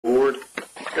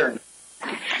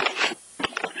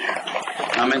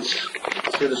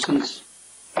comments, citizens,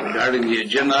 regarding the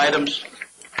agenda items?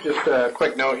 Just a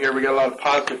quick note here. We got a lot of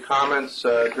positive comments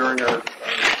during our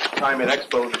time at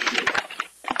Expo this year.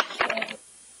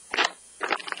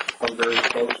 I'm very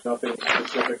close, nothing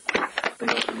specific. A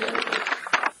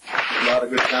lot of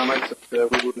good comments that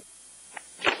we wouldn't.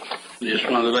 Just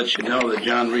wanted to let you know that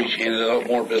John Reach handed out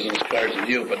more business cards than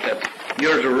you, but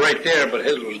yours were right there, but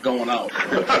his was going out.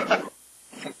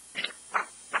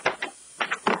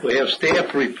 We have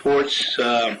staff reports.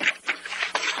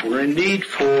 We're in need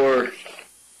for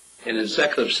an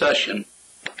executive session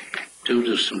due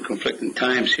to some conflicting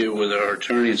times here with our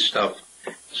attorney and stuff.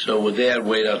 So with that,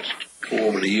 wait, I'll go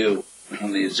over to you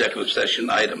on the executive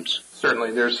session items.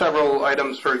 Certainly. There are several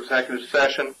items for executive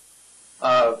session.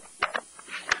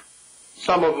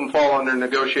 Some of them fall under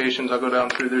negotiations. I'll go down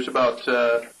through. There's about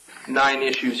 9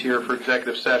 issues here for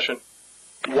executive session.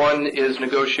 One is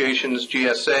negotiations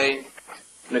GSA,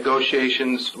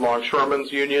 negotiations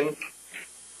Longshoremen's Union,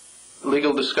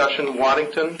 legal discussion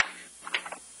Waddington,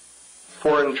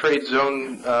 foreign trade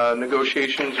zone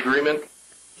negotiations agreement,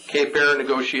 Cape Air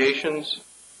negotiations,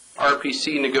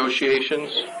 RPC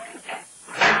negotiations,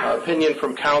 opinion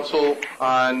from council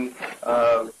on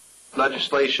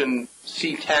legislation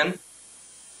C10,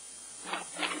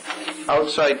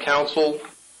 outside counsel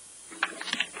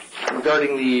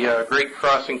regarding the Great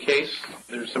Crossing case.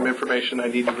 There's some information I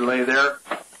need to relay there,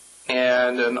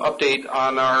 and an update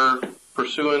on our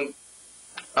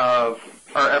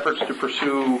efforts to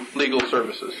pursue legal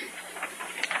services.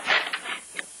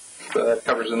 So that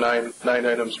covers the nine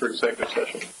items for executive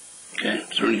session. Okay.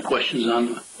 Is there any questions on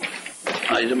the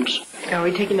items? Are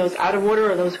we taking those out of order,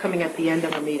 or are those coming at the end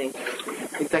of a meeting,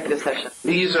 executive session?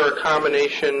 These are a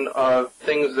combination of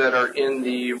things that are in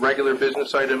the regular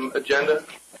business item agenda,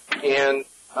 and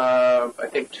I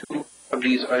think 2 of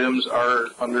these items are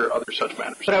under other such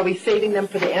matters. But are we saving them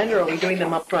for the end, or are we doing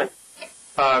them up front?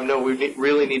 No, we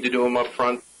really need to do them up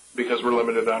front because we're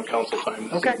limited on council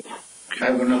time. Okay. I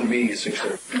have another meeting at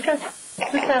 6:30. Okay.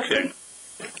 Just asking. Okay.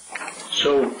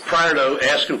 So prior to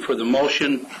asking for the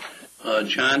motion,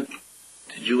 John,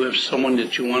 did you have someone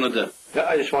that you wanted to? Yeah,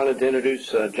 I just wanted to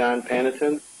introduce John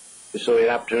Paniton, just so we had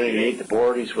an opportunity to meet the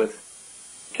board. He's with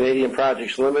Canadian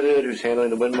Projects Limited, who's handling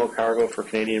the windmill cargo for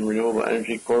Canadian Renewable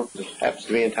Energy Corp. Just happens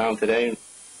to be in town today and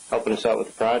helping us out with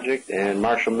the project. And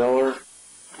Marshall Miller,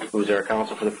 who's our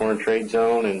counsel for the Foreign Trade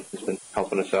Zone, and has been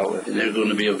helping us out with. And they're going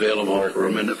to be available for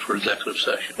a minute for executive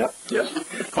session. Yep. Yes.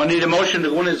 I need a motion to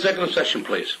go into executive session,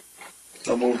 please.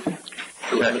 So moved. Second.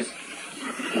 All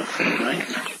right.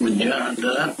 When John did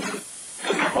that.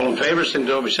 All in favor,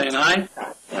 signify by saying aye.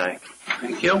 Aye.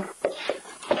 Thank you.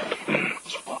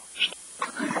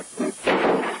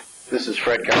 This is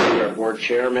Fred Carter, our board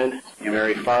chairman,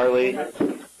 Mary Farley,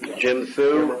 Jim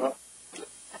Thu,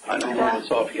 I don't know if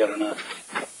it's off yet or not.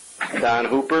 Don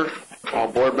Hooper, all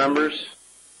board members,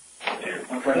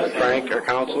 Frank, our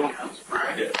counsel,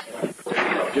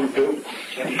 Jim Thu.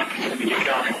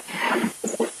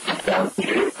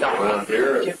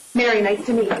 Mary, nice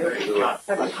to meet you.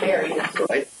 That was Mary.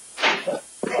 Right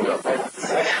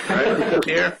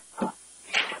here.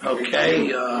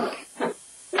 Okay.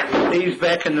 Steve's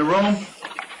back in the room.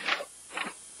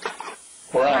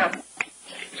 We're on.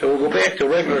 So we'll go back to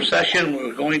regular session.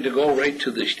 We're going to go right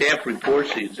to the staff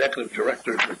reports, the executive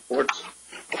director's reports.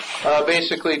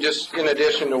 Basically, just in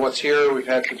addition to what's here, we've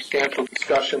had substantial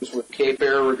discussions with Cape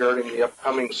Air regarding the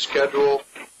upcoming schedule,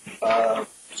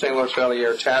 St. Lawrence Valley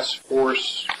Air Task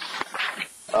Force,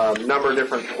 a number of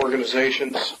different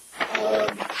organizations.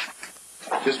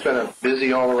 Just been a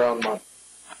busy all-around month.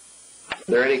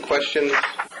 Are there any questions?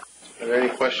 Are there any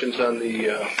questions on the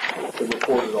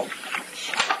report at all?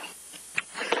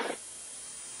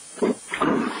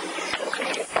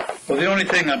 Well, the only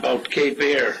thing about Cape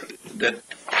Air that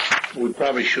we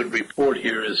probably should report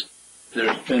here is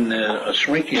there's been a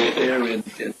shrinkage there in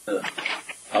the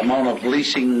amount of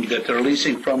leasing that they're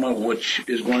leasing from it, which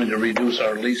is going to reduce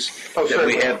our lease that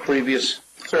we had previous.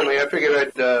 Certainly. I figured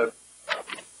I'd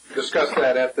discuss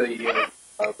that at the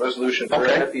resolution, or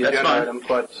Okay, at the agenda item,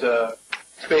 but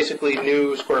it's basically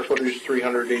new square footage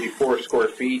 384 square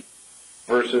feet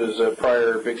versus a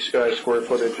prior Big Sky square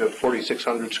footage of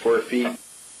 4,600 square feet.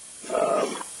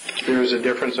 There is a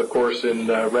difference, of course, in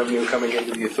revenue coming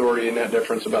into the authority, and that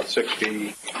difference about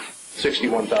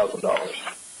 $61,000.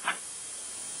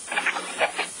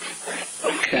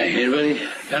 Okay, anybody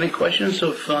got any questions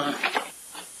of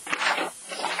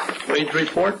Wade's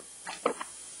report?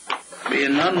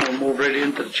 Being none, we'll move right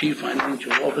into the Chief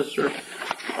Financial Officer,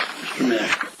 Mr.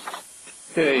 Mack.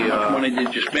 Okay. How much money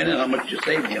did you spend and how much you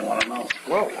saved? You want to know?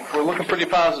 Well, we're looking pretty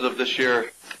positive this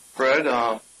year, Fred.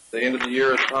 The end of the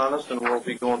year is upon us, and we'll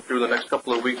be going through the next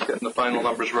couple of weeks getting the final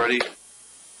numbers ready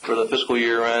for the fiscal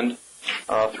year end.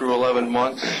 Through 11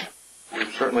 months, we're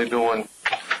certainly doing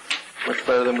much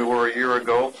better than we were a year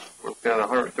ago. We've got a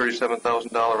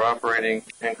 $137,000 operating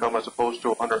income as opposed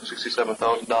to a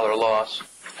 $167,000 loss.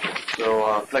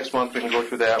 So next month we can go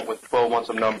through that with 12 months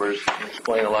of numbers and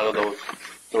explain a lot of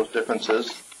those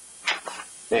differences.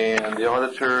 And the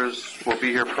auditors will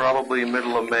be here probably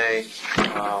middle of May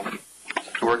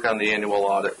to work on the annual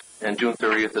audit. And June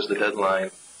 30th is the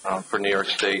deadline for New York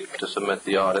State to submit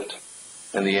the audit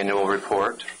and the annual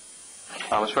report.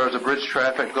 As far as the bridge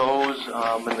traffic goes,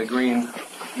 in the green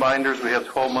binders, we have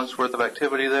 12 months worth of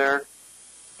activity there.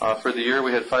 For the year,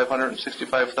 we had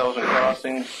 565,000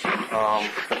 crossings,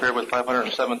 compared with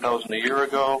 507,000 a year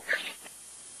ago.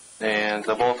 And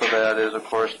the bulk of that is, of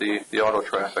course, the auto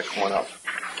traffic went up.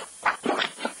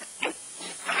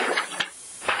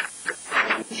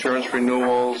 Insurance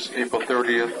renewals, April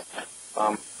 30th,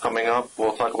 coming up.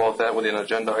 We'll talk about that with an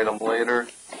agenda item later.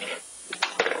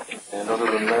 And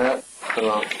other than that, a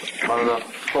lot of the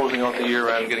closing out the year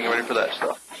and getting ready for that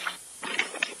stuff.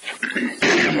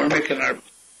 We're making our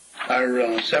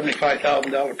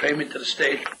 $75,000 payment to the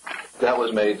state. That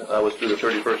was made. Was through the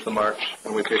 31st of March,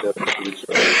 and we paid that a couple weeks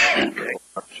ago.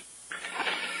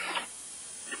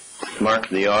 Mark,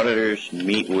 the auditors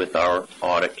meet with our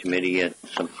audit committee at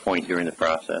some point during the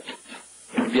process.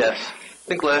 Yes. I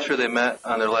think last year they met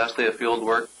on their last day of field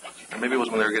work. Maybe it was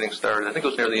when they were getting started. I think it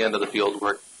was near the end of the field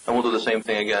work. And we'll do the same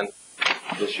thing again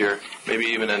this year. Maybe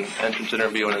even an entrance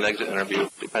interview and an exit interview,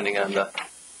 depending on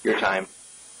your time.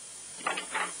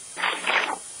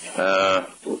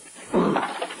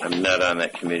 I'm not on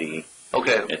that committee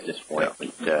at this point.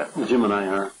 Yeah. But, Jim and I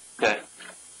are. Okay.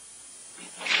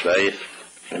 so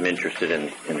I'm interested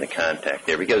in the contact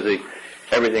there because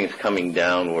everything's coming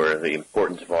down where the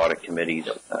importance of audit committees,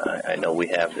 I know we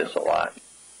have this a lot.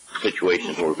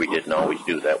 Situations where we didn't always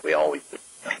do that, we always do.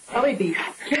 Probably be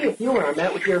key if you were on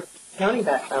that with your accounting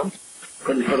background.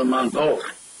 Couldn't put them on both.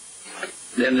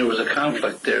 Then there was a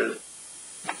conflict there.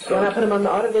 So why not put them on the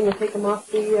auditing and take them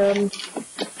off the other?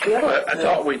 I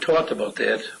thought we talked about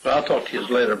that, but I'll talk to you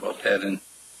later about that. And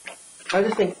I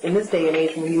just think in this day and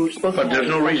age when you were supposed but to. there's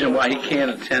no reason why he can't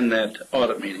attend that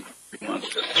audit meeting if he wants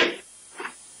to.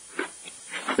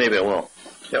 Maybe I will.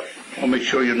 Yep. I'll make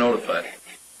sure you're notified.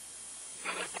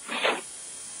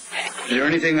 Is there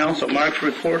anything else at Mark's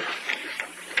report?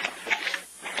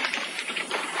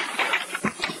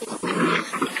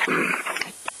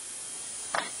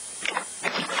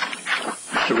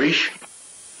 Suresh?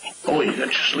 Oh, you got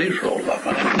your sleeves rolled up.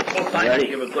 Well, time to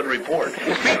give a good report.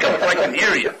 Speak up so I can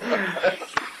hear you.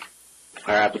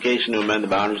 Our application to amend the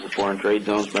boundaries of the foreign trade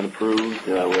zone has been approved.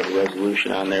 We have a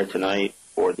resolution on there tonight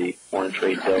for the foreign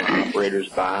trade zone operators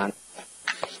bond.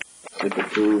 If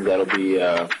approved, that'll be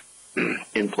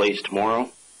in place tomorrow.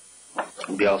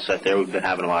 We'll be all set there. We've been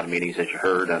having a lot of meetings, as you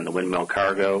heard, on the windmill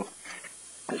cargo,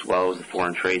 as well as the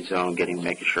foreign trade zone,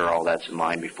 making sure all that's in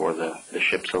line before the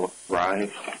ships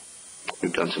arrive.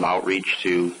 We've done some outreach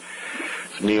to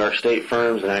some New York State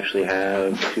firms and actually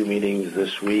have 2 meetings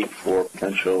this week for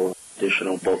potential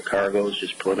additional bulk cargoes,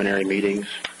 just preliminary meetings.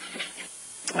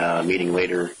 Meeting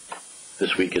later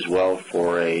this week as well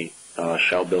for a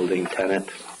shell building tenant.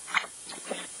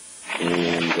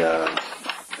 And I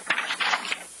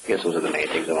guess those are the main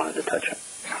things I wanted to touch on.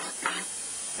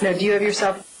 Now, do you have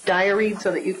yourself diaried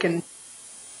so that you can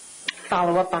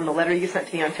follow up on the letter you sent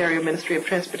to the Ontario Ministry of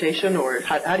Transportation, or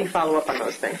how do you follow up on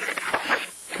those things?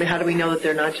 I mean, how do we know that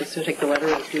they're not just to take the letter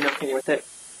and do nothing with it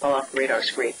all off the radar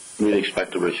screen? We'd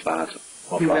expect a response.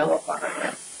 You will?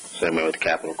 Same way with the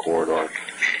Capital Corridor.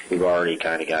 We've already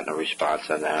kind of gotten a response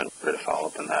on that. We're going to follow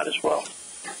up on that as well.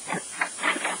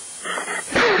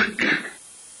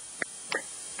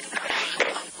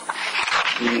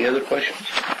 Any other questions?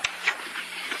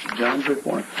 John's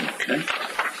report? Okay.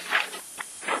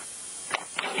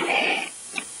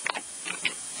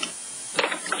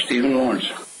 Stephen Lawrence,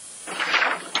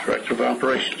 Director of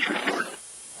Operations report.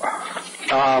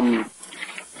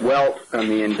 Well, on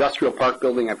the industrial park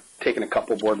building, I've taken a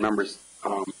couple board members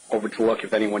over to look.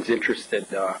 If anyone's interested,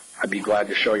 I'd be glad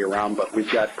to show you around. But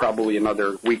we've got probably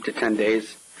another week to 10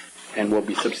 days, and we'll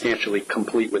be substantially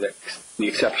complete with it, the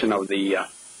exception of the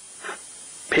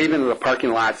paving of the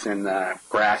parking lots and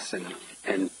grass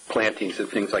and plantings and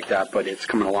things like that. But it's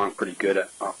coming along pretty good.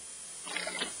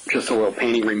 Just a little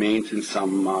painting remains and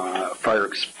some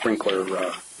fire sprinkler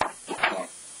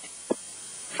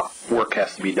work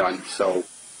has to be done. So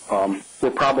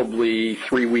we're probably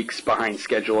 3 weeks behind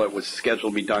schedule. It was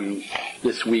scheduled to be done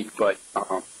this week, but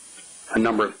a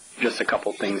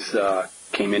couple things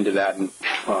came into that, and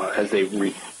as they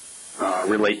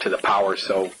relate to the power.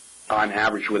 So on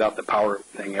average, without the power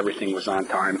thing, everything was on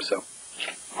time. So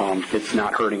it's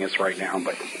not hurting us right now,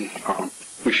 but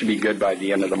we should be good by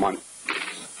the end of the month.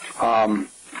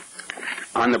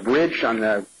 On the bridge, on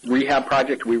the rehab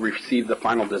project, we received the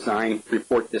final design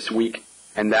report this week,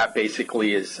 and that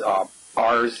basically is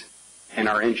ours and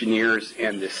our engineers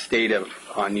and the state of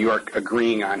New York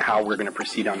agreeing on how we're going to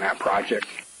proceed on that project.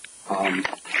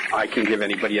 I can give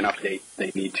anybody an update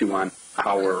they need to on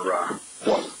how we're,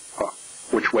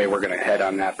 which way we're going to head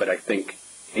on that, but I think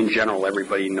in general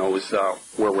everybody knows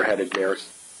where we're headed there.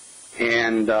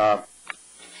 And I've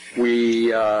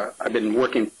been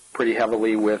working pretty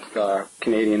heavily with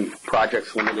Canadian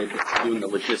Projects Limited, doing the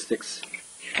logistics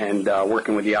and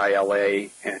working with the ILA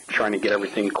and trying to get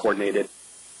everything coordinated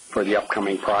for the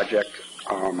upcoming project.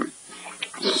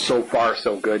 So far,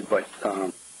 so good, but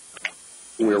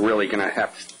we're really going to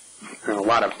have a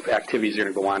lot of activities are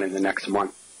going to go on in the next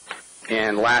month.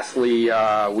 And lastly,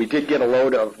 we did get a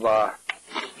load of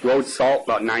road salt,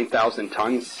 about 9,000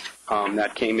 tons.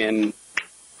 That came in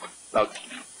about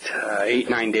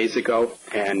 8-9 days ago,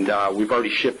 and we've already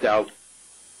shipped out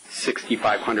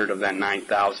 6,500 of that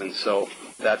 9,000. So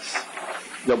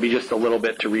there'll be just a little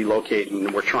bit to relocate,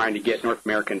 and we're trying to get North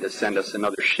American to send us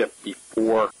another ship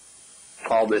before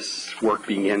all this work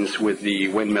begins with the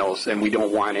windmills, and we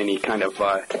don't want any kind of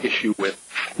issue with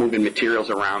moving materials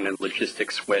around and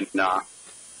logistics when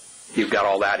you've got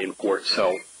all that in port.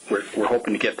 So we're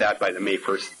hoping to get that by the May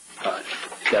 1st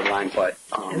deadline. But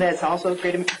and that's also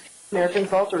Great American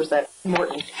Salt, or is that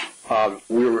Morton?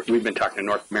 We've been talking to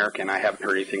North American. I haven't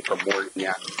heard anything from Morton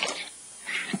yet.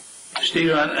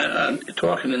 Steve,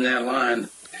 talking in that line,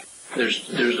 there's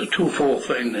a twofold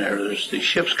thing there. There's the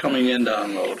ships coming in to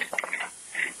unload,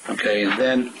 okay, and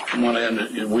then on one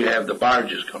end we have the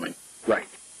barges coming. Right.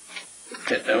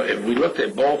 If we looked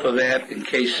at both of that, in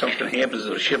case something happens,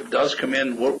 if a ship does come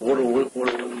in, what do we?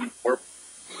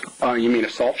 You mean a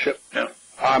salt ship? Yeah.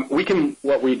 We can.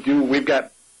 What we do, we've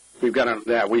got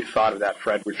that. We've thought of that,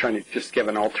 Fred. We're trying to just give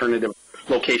an alternative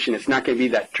location. It's not going to be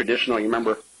that traditional. You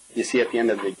remember, you see at the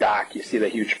end of the dock, you see the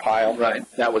huge pile. Right.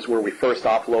 That was where we first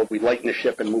offload. We lighten the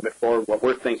ship and move it forward. What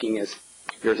we're thinking is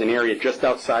there's an area just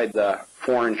outside the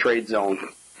foreign trade zone,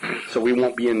 so we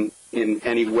won't be in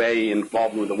any way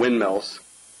involved with the windmills,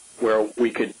 where we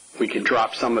could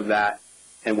drop some of that,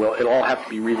 and it'll all have to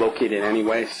be relocated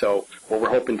anyway. So what we're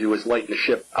hoping to do is lighten the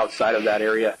ship outside of that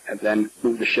area and then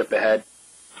move the ship ahead,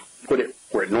 put it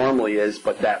where it normally is,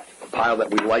 but that pile that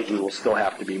we lighten will still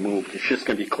have to be moved. It's just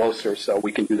going to be closer, so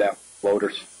we can do that with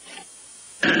loaders.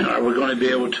 Are we going to be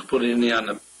able to put it in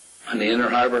on the inner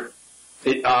harbor?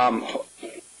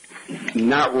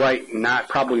 Not right,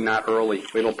 probably not early.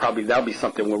 That'll be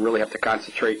something we'll really have to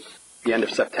concentrate the end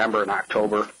of September and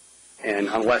October. And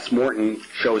unless Morton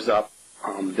shows up,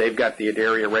 they've got the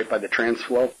area right by the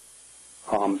transflow.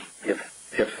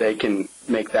 If they can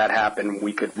make that happen,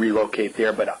 we could relocate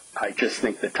there. But I just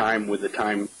think with the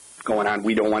time going on,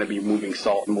 we don't want to be moving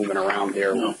salt and moving around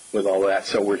there with all that.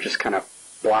 So we're just kind of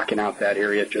blocking out that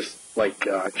area, just like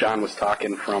John was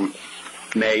talking, from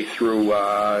May through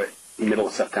middle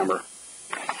of September.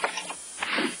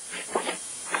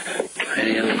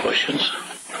 Any other questions?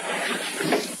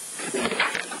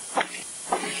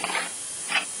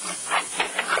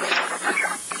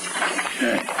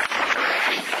 Okay.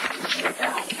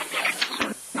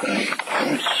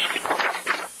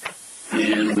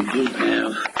 And we do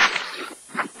have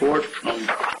a report from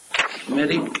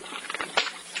committee.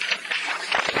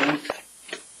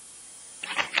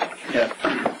 Yeah.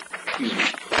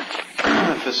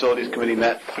 Facilities Committee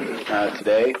met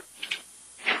today.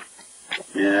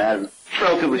 Yeah, had a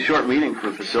relatively short meeting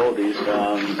for facilities.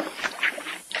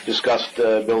 Discussed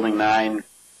Building 9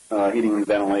 heating and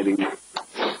ventilating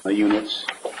units.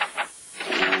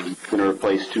 Going to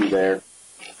replace 2 there.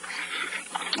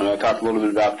 Talked a little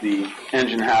bit about the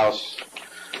engine house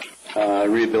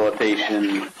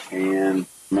rehabilitation and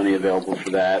money available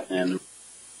for that, and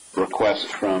request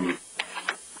from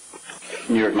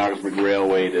New York and Ogdensburg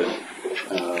Railway to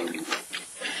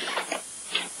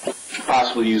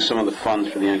possibly use some of the funds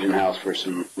for the engine house for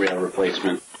some rail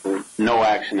replacement. No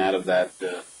action out of that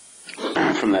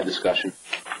from that discussion.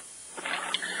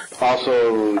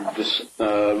 Also, just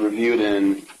reviewed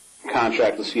and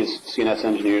contract with CNS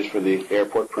engineers for the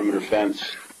airport perimeter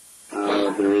fence.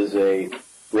 There is a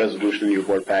resolution in your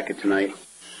board packet tonight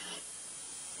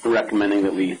recommending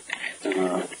that we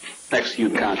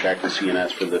execute contract with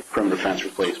CNS for the perimeter fence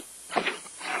replacement.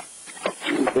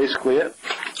 That's basically it.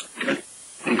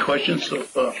 Any questions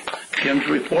of Kim's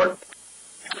report?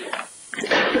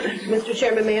 Mr.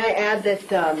 Chairman, may I add that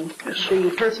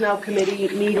the Personnel Committee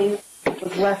meeting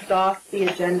was left off the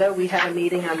agenda. We had a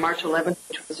meeting on March 11th,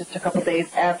 which was just a couple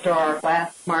days after our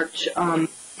last March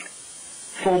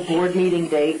full board meeting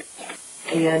date.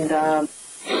 And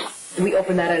we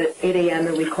opened that at 8 a.m.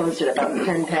 and we closed it about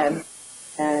 10:10.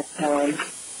 And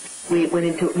we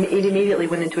immediately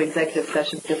went into executive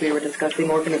session because we were discussing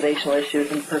organizational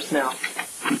issues and personnel.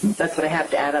 That's what I have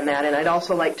to add on that. And I'd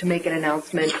also like to make an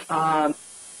announcement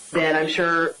that I'm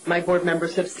sure my board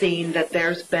members have seen that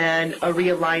there's been a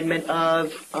realignment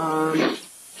of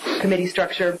committee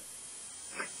structure.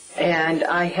 And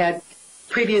I had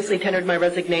previously tendered my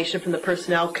resignation from the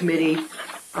Personnel Committee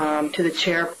to the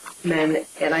chairman,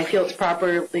 and I feel it's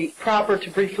proper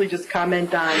to briefly just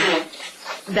comment on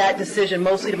that decision,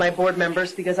 mostly to my board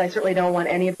members, because I certainly don't want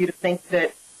any of you to think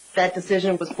that that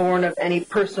decision was born of any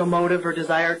personal motive or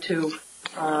desire to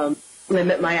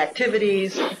limit my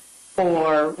activities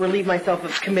or relieve myself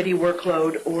of committee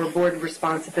workload or board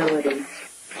responsibility.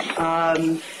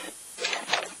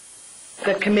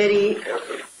 The committee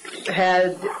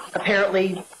has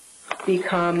apparently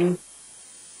become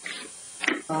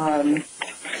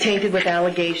tainted with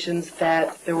allegations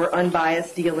that there were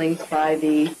unbiased dealings by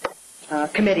the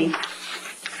committee,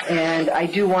 and I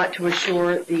do want to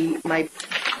assure my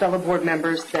fellow board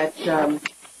members that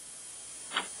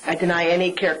I deny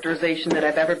any characterization that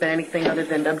I've ever been anything other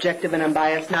than objective and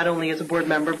unbiased, not only as a board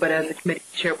member but as a committee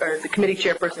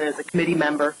chairperson, as a committee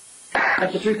member.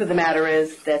 But the truth of the matter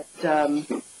is that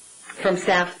from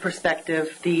staff's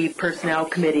perspective, the Personnel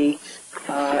Committee,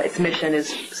 its mission is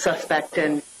suspect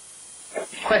and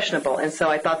questionable. And so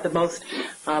I thought the most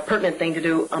pertinent thing to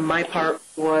do on my part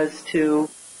was to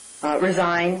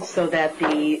resign so that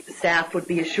the staff would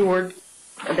be assured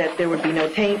that there would be no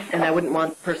taint, and I wouldn't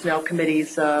want the Personnel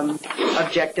Committee's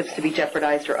objectives to be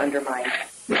jeopardized or undermined.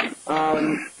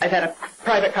 I've had a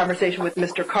private conversation with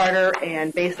Mr. Carter,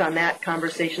 and based on that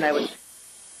conversation, I would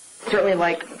certainly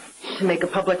like to make a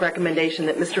public recommendation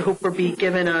that Mr. Hooper be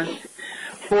given a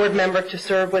board member to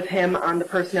serve with him on the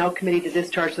Personnel Committee to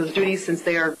discharge those duties, since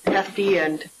they are hefty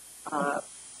and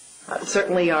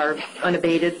certainly are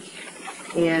unabated.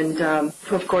 And,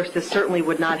 of course, this certainly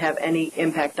would not have any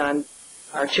impact on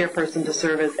our chairperson to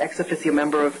serve as ex officio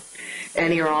member of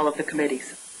any or all of the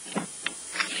committees.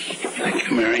 Thank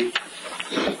you, Mary.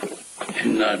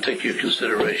 And take your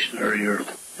consideration or your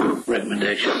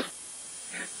recommendation.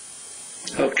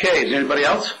 Okay, is anybody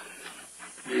else?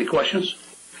 Any questions?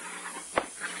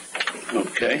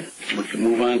 Okay, we can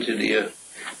move on to the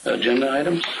agenda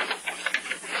items.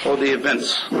 Oh, the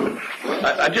events.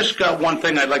 I just got one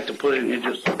thing I'd like to put in here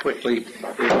just quickly,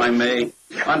 if I may.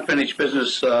 Unfinished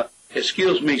business.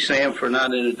 Excuse me, Sam, for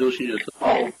not introducing you.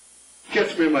 Oh,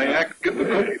 gets me my act. Get the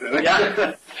cookie then.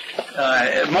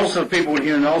 Yeah. Most of the people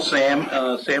here know Sam.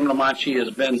 Sam Lamachi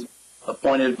has been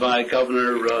appointed by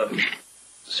Governor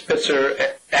Spitzer,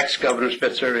 ex-Governor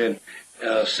Spitzer, and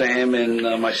Sam and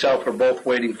myself are both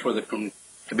waiting for to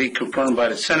be confirmed by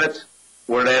the Senate.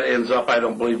 Where that ends up, I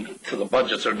don't believe till the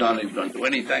budgets are done he's going to do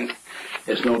anything.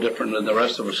 It's no different than the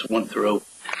rest of us went through.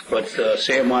 But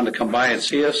Sam wanted to come by and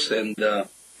see us, and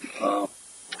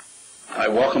I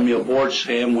welcome you aboard,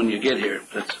 Sam, when you get here.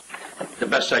 That's the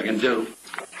best I can do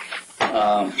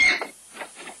at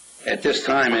this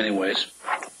time, anyways.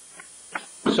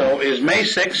 So is May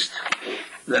 6th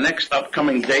the next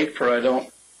upcoming date for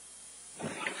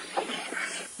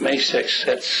May 6th,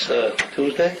 that's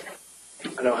Tuesday?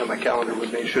 I don't have my calendar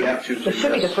with me. It should be Tuesday. It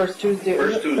should be the first Tuesday.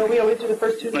 First Tuesday. No, we always do the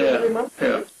first Tuesday of every month?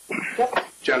 Yeah. Yep.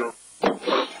 General.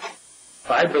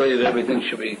 I believe everything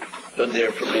should be good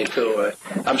there for me, too.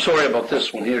 I'm sorry about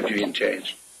this one here being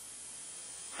changed.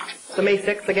 So May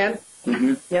 6th again?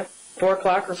 Mm-hmm. Yep. 4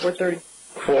 o'clock or 4:30?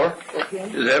 4?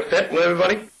 p.m. Does that fit with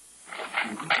everybody?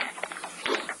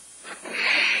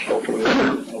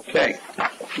 Okay.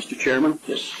 Mr. Chairman?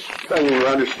 Yes. I mean, we're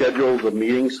under schedule of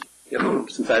meetings.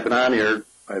 Since I've been on here,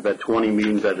 I've had 20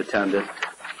 meetings I've attended.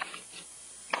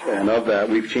 And of that,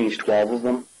 we've changed 12 of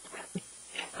them.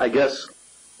 I guess,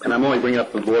 and I'm only bringing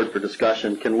up the board for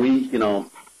discussion, can we, I know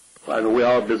we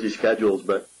all have busy schedules,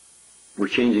 but we're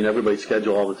changing everybody's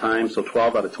schedule all the time, so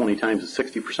 12 out of 20 times is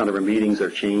 60% of our meetings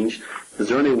are changed. Is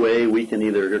there any way we can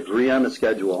either agree on the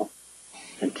schedule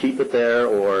and keep it there,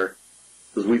 or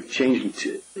because we've changed,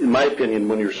 in my opinion,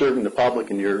 when you're serving the public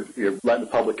and you're letting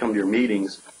the public come to your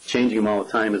meetings, changing them all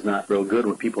the time is not real good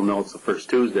when people know it's the first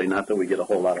Tuesday, not that we get a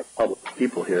whole lot of public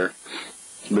people here.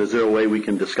 But is there a way we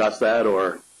can discuss that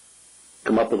or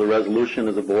come up with a resolution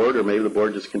as a board, or maybe the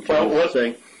board just continues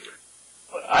saying?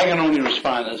 I can only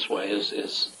respond this way,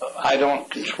 is I don't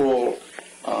control,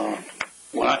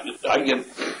 when I get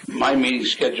my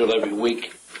meetings scheduled every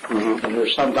week, and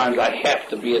there's sometimes I have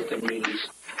to be at the meetings.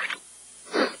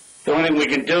 The only thing we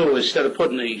can do, instead of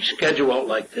putting the schedule out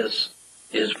like this,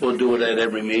 is we'll do it at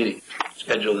every meeting.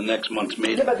 Schedule the next month's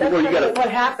meeting. Yeah, but that's what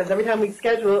happens. Every time we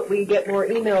schedule it, we get more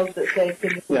emails that say,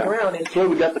 can you move around? And So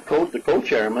we got the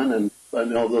co-chairman and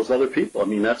all those other people. I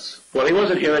mean, that's, Well, he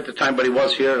wasn't here at the time, but he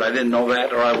was here, and I didn't know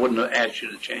that, or I wouldn't have asked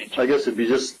you to change. I guess it'd be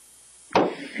just,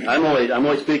 I'm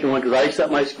only speaking one because I set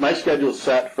my schedule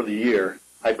set for the year.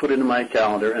 I put it in my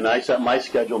calendar, and I set my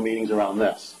schedule meetings around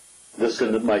this. This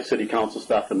and my city council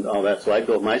stuff and all that, so I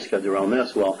build my schedule around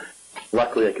this. Well,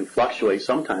 luckily I can fluctuate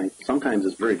sometimes. Sometimes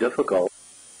it's very difficult.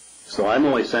 So I'm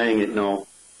only saying, 60%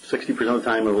 of the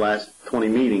time of the last 20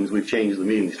 meetings, we've changed the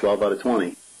meetings, 12 out of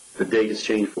 20. The date has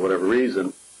changed for whatever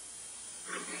reason.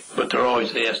 But they're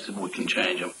always asked if we can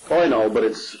change them. Oh, I know, but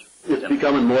it's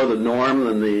becoming more the norm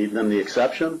than the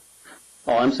exception.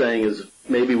 All I'm saying is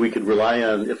maybe we could rely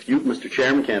on, if you, Mr.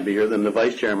 Chairman, can't be here, then the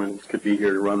Vice Chairman could be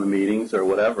here to run the meetings or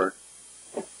whatever.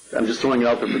 I'm just throwing it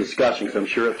out there for discussion because I'm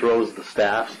sure it throws the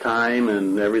staff's time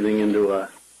and everything into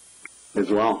as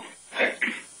well.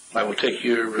 I will take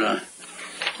your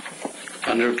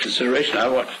under consideration.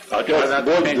 I'll try Well, not it's to the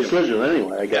board's change them. decision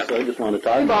anyway, I guess. I just want to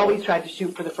talk we've about it. always tried to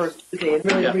shoot for the first Tuesday. And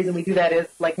really the reason we do that is,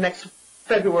 like next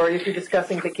February, if you're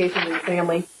discussing vacations with your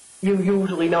family, you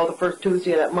usually know the first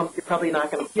Tuesday of that month you're probably not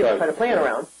going to try to plan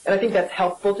around. And I think that's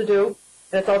helpful to do.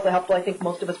 And it's also helpful, I think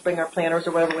most of us bring our planners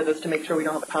or whatever with us to make sure we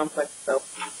don't have a conflict. So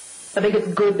I think it's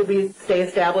good that we stay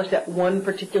established at one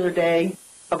particular day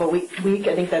of a week.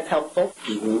 I think that's helpful.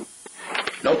 Mm-hmm.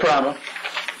 No problem.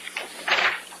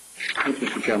 Thank you,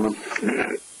 Mr. Chairman.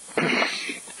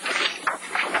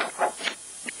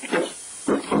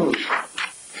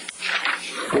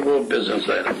 Approval of business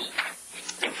items.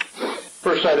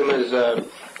 First item is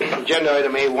agenda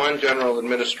item A1, General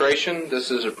Administration.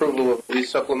 This is approval of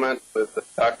lease supplement with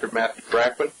Dr. Matthew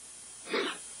Brackman.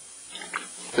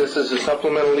 This is a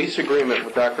supplemental lease agreement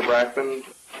with Dr. Brackman,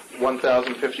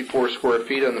 1,054 square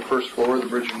feet on the first floor of the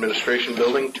Bridge Administration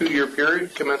Building, 2-year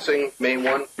period commencing May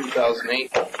 1,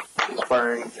 2008,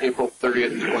 expiring April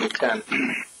 30th,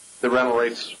 2010. The rental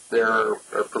rates there are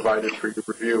provided for your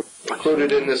review.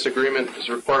 Included in this agreement is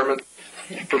a requirement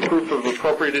for proof of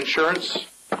appropriate insurance,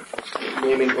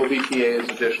 naming OBPA as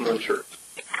additional insurance.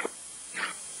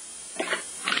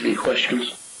 Any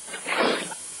questions?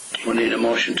 We need a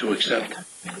motion to accept.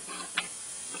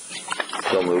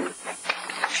 So moved.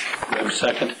 We have a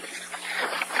second.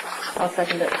 I'll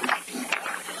second it.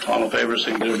 All in favor,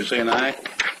 signify by saying aye.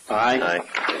 Aye.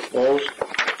 Opposed?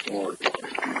 Or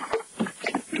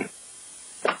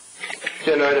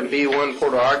Agenda item B1,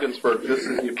 Port of Ogdensburg. This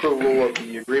is the approval of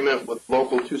the agreement with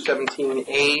Local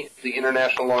 217A, the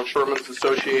International Longshoremen's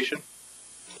Association.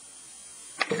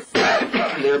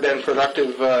 There have been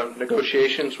productive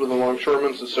negotiations with the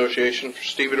Longshoremen's Association for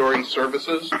stevedoring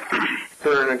services.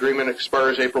 Current agreement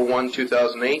expires April 1,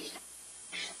 2008.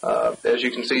 As you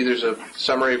can see, there's a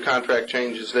summary of contract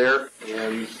changes there,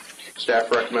 and staff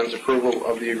recommends approval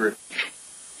of the agreement.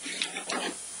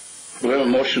 do we have a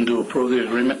motion to approve the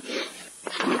agreement?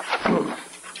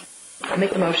 I'll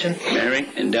make the motion. Mary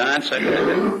and Don, seconded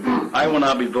it. I will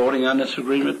not be voting on this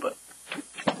agreement, but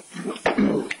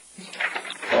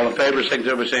all in favor,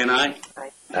 signify by saying aye.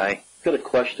 Aye. I've got a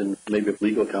question, maybe of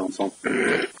legal counsel. I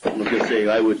was going to say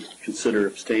I would consider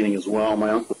abstaining as well. My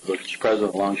uncle was the president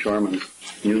of Longshoremen's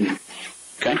Union.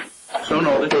 Okay. So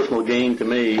No noted. personal gain to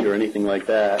me or anything like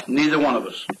that, Neither one of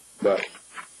us. but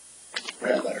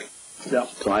yeah.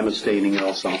 So I'm abstaining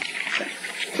also.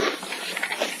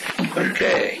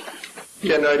 Okay.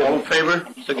 Agenda All item in favor,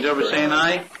 signify by saying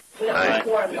aye.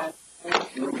 Aye.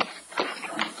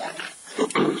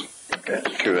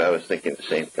 That's true. I was thinking the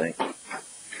same thing.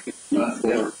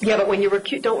 Yeah, but when you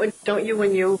recuse, don't you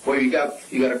when you Well, you got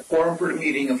a quorum for the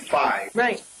meeting of 5.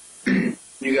 right?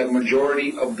 You got a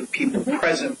majority of the people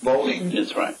present voting.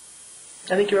 That's right.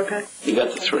 I think you're okay. You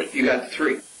got the 3. You got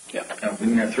 3. Yeah. Now, if we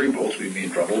didn't have 3 votes, we'd be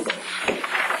in trouble. But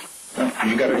no,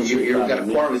 you got a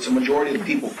quorum. It's a majority of the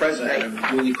people present at a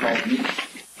duly called meeting.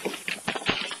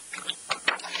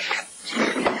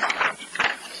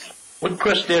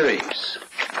 Woodcrest Dairies.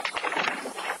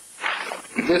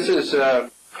 This is the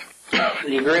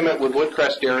agreement with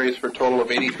Woodcrest Dairies for a total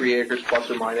of 83 acres plus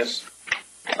or minus,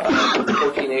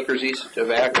 14 acres east of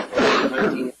Acco,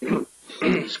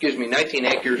 19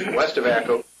 acres west of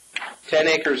Acco, 10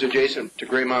 acres adjacent to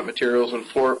Graymont Materials, and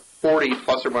 40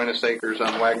 plus or minus acres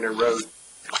on Wagner Road.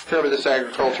 Term of this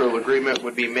agricultural agreement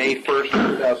would be May 1st,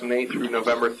 2008 through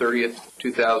November 30th,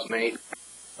 2008.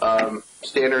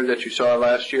 Standard that you saw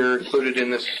last year included in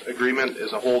this agreement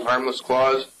is a hold harmless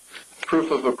clause proof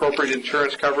of appropriate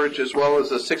insurance coverage, as well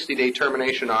as a 60-day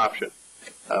termination option,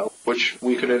 which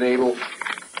we could enable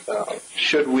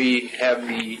should we have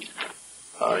the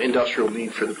industrial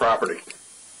need for the property.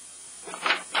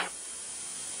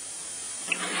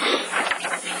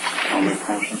 I'll make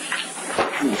a motion.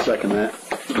 I'll second that.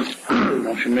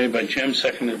 Motion made by Jim,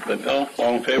 seconded by Bill.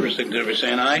 All in favor, signify by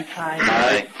saying aye.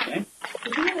 Aye. Okay.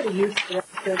 Did you have a use for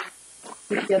that,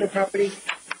 the other property?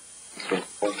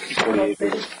 40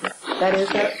 acres. That is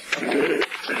that?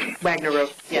 Wagner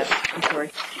Road, yes, I'm sorry.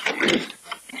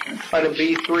 Item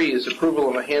B3 is approval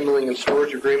of a handling and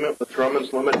storage agreement with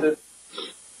Drummond's Limited.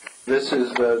 This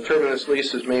is, the term of this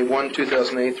lease is May 1,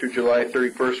 2008 through July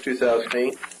 31st,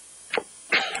 2008.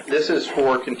 This is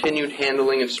for continued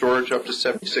handling and storage up to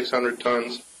 7,600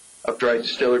 tons of dried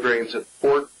distiller grains at the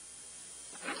port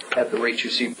at the rates you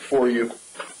see before you.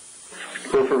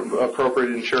 Proof of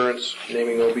appropriate insurance,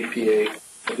 naming OBPA.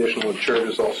 Additional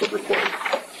insurance is also required.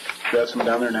 You have some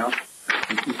down there now? Do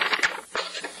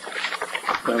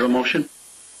I have a motion?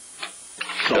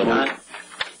 So moved.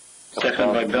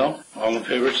 Seconded by Bill. All in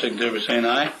favor, signify by saying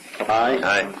aye. Aye.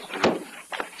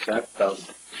 That was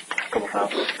a couple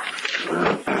houses.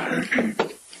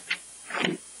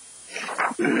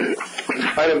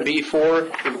 Item B4 for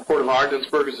the Port of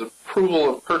Ogdensburg is approval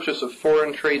of purchase of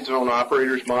foreign trade zone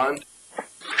operators bond.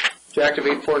 To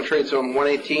activate foreign trade zone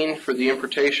 118 for the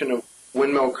importation of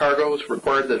windmill cargo, it's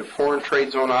required that a foreign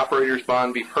trade zone operators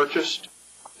bond be purchased.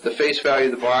 The face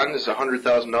value of the bond is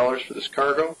 $100,000 for this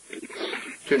cargo.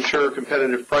 To ensure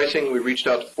competitive pricing, we reached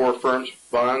out to 4 firms for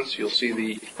bonds. You'll see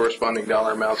the corresponding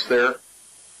dollar amounts there.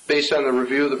 Based on the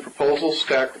review of the proposal,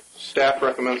 staff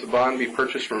recommends the bond be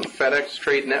purchased from FedEx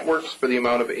Trade Networks for the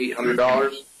amount of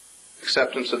 $800.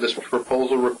 Acceptance of this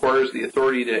proposal requires the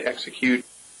authority to execute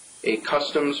a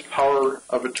customs power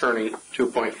of attorney to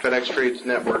appoint FedEx Trade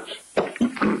Networks,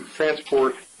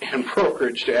 transport, and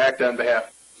brokerage to act on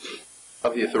behalf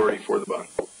of the authority for the bond.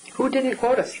 Who didn't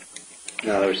quote us?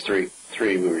 No, there was three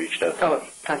we reached out to. Oh,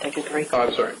 contacted 3. Oh,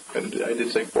 I'm sorry. I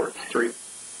did say 4. 3.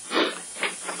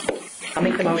 I'll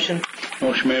make the motion.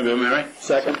 Motion made by Mary.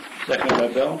 Second. Seconded by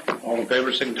Bill. All in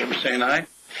favor, signify by saying aye.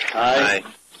 Aye.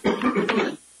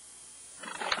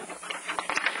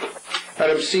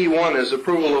 Item C1 is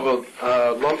approval of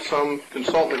a lump sum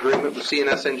consultant agreement with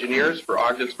CNS Engineers for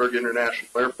Ogdensburg International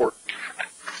Airport.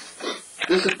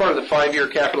 This is part of the 5-year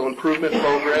capital improvement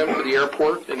program for the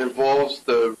airport. It involves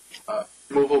the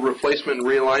removal, replacement, and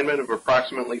realignment of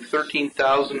approximately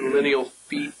 13,000 lineal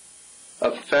feet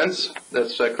of fence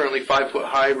that's currently 5 foot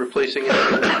high, replacing it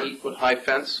with an 8 foot high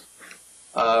fence.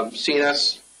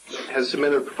 CNS has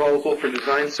submitted a proposal for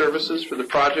design services for the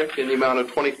project in the amount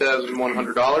of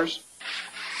 $20,100.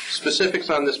 Specifics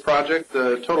on this project: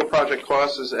 the total project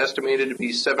cost is estimated to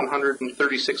be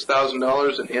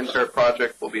 $736,000, and the entire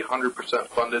project will be 100%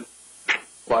 funded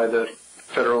by the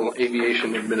Federal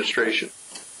Aviation Administration.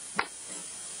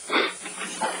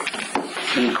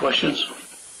 Any questions?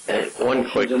 One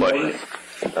quick question.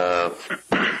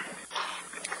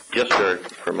 Just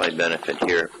for my benefit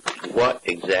here, what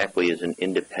exactly is an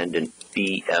independent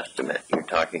fee estimate? You're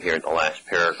talking here in the last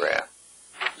paragraph.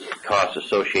 Costs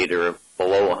associated are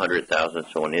below $100,000,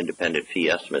 so an independent fee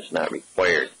estimate is not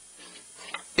required.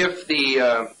 If the,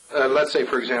 let's say,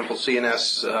 for example,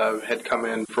 CNS had come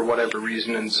in for whatever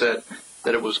reason and said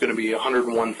that it was going to be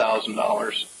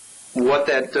 $101,000, what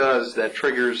that does, that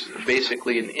triggers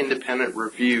basically an independent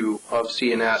review of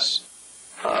CNS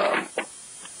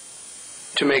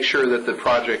to make sure that the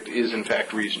project is in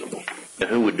fact reasonable. And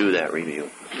who would do that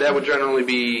review? That would generally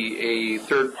be a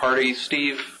third party,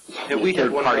 Steve. And we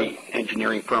had one Third-party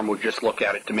engineering firm would just look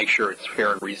at it to make sure it's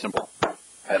fair and reasonable.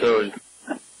 So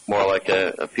more like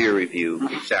a peer review.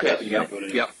 Exactly. Yep.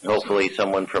 Hopefully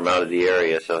someone from out of the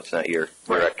area, so it's not your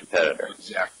direct competitor.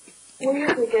 Exactly. We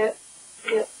usually get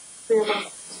 3 of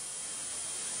us,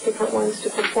 different ones to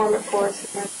perform it for us.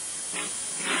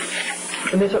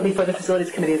 And this will be for the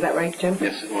Facilities Committee, is that right, Jim?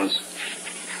 Yes, it was.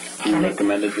 You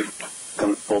recommended it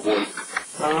come full board.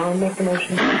 I'll make the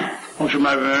motion. Motion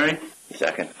by Mary.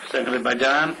 Second. Seconded by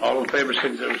Don. All in favor,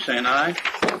 signify by saying aye.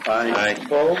 Aye.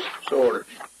 Opposed? So ordered.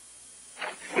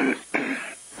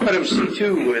 Item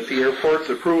C2 at the airport,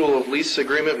 the approval of lease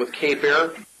agreement with Cape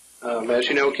Air. As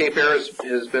you know, Cape Air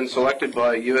has been selected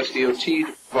by USDOT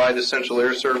to provide essential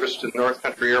air service to North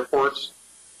Country airports,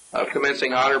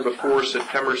 commencing on or before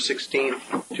September 16,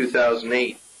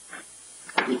 2008.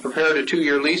 We prepared a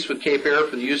 2-year lease with Cape Air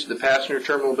for the use of the passenger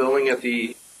terminal building at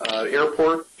the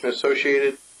airport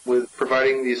associated with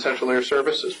providing the essential air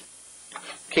services.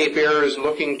 Cape Air is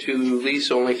looking to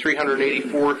lease only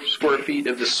 384 square feet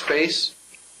of the space.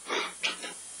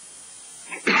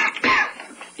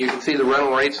 You can see the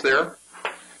rental rates there.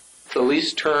 The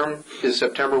lease term is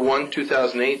September 1,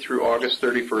 2008 through August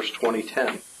 31st,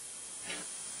 2010.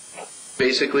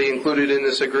 Basically included in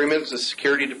this agreement is a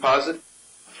security deposit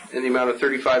in the amount of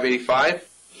 $35.85,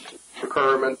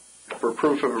 requirement for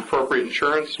proof of appropriate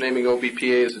insurance, naming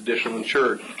OBPA as additional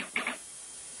insured.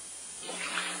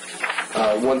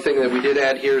 One thing that we did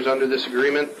add here is under this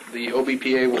agreement, the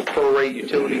OBPA will prorate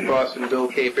utility costs and bill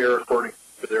Cape Air according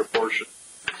to their portion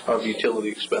of utility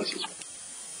expenses.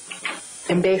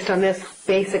 And based on this,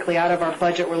 basically out of our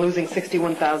budget, we're losing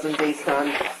 $61,000 based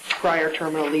on prior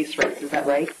terminal lease rates. Is that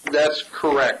right? That's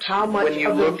correct. How much when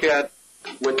you look at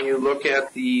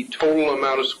the total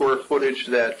amount of square footage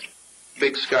that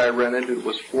Big Sky rented, it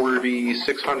was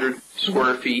 4,600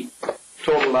 square feet.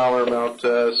 Total dollar amount,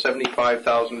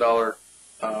 $75,000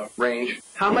 range.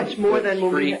 How much more than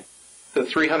will we? The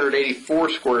 384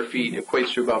 square feet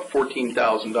equates to about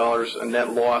 $14,000. A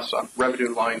net loss on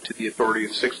revenue line to the authority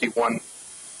of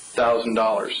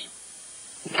 $61,000.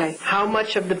 Okay. How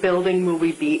much of the building will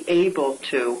we be able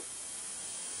to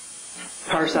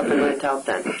parse up and rent out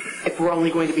then, if we're only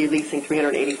going to be leasing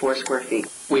 384 square feet?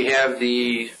 We have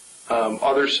the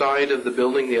other side of the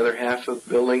building, the other half of the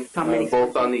building,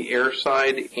 both on the air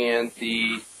side and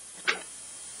the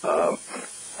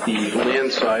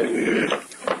land side.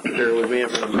 There we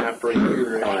have a map right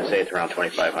here. I want to say it's around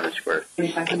 2,500 square.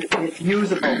 2,500. And it's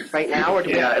usable right now, or do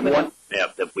we Yeah, have and to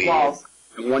that we walls?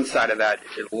 And one side of that,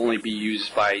 it will only be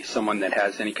used by someone that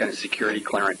has any kind of security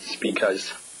clearance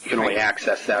because you can only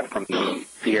access that from the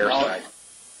air side.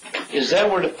 Is that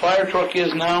where the fire truck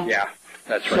is now? Yeah,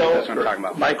 that's right. So, That's what I'm talking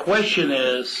about. my question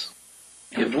is,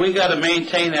 if we got to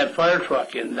maintain that fire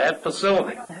truck in that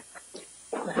facility,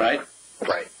 right?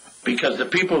 Right. Because the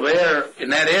people there in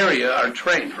that area are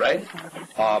trained, right?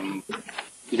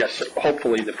 Yes,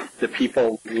 hopefully the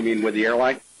people, you mean with the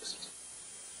airline?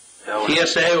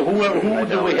 TSA, who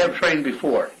do we have trained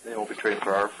before? They will be trained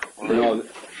for ARF. No.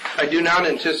 I do not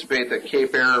anticipate that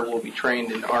Cape Air will be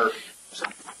trained in ARF.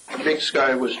 Big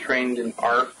Sky was trained in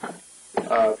ARF.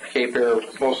 Cape Air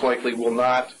most likely will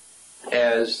not,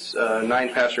 as a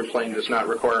 9-passenger plane does not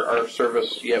require ARF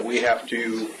service, yet we have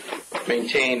to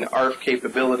maintain ARF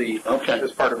capability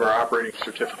as part of our operating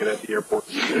certificate at the airport.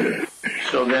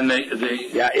 So then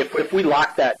Yeah, if we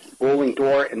locked that rolling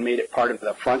door and made it part of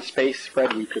the front space,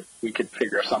 Fred, we could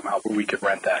figure something out where we could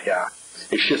rent that, yeah.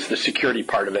 It's just the security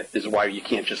part of it is why you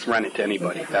can't just rent it to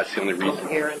anybody. That's the only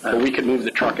reason. But we could move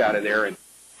the truck out of there and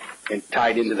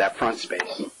tie it into that front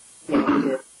space.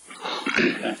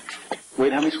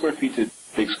 Wait, how many square feet did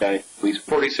Big Sky lease?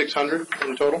 4,600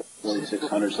 in total.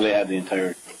 4,600, so they had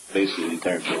basically the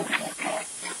entire building,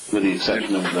 with the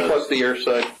exception of the... Plus the air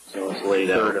side. So it's laid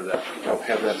out. Of that. I'll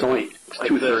have that. It's only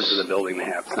 2/3 of the building they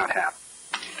have. It's not half.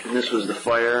 And this was the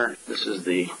fire, this is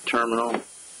the terminal,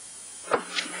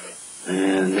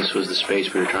 and this was the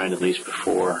space we were trying to lease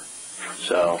before.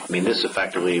 So, I mean, this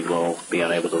effectively will be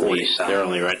unable to lease. They're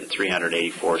only renting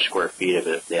 384 square feet of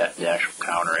it, the actual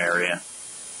counter area.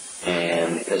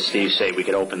 And as Steve said, we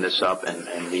could open this up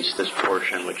and lease this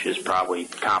portion, which is probably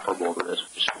comparable to this,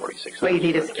 which is 4,600. But you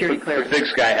need a security clearance. Big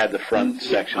Sky had the front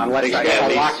section. Unless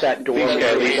I lock that door. Big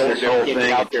Sky leases this whole Get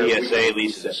thing, out there. TSA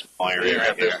leases this smaller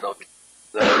area here.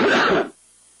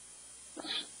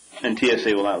 And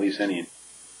TSA will not lease any.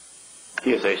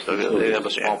 TSA still, they have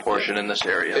a small portion in this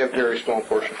area. They have a very small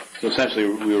portion. So essentially,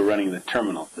 we were running the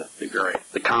terminal.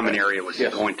 The common area was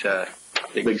going to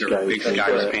Big Sky. Big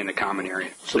Sky was paying the common area.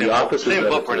 So the office Same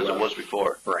footprint as it was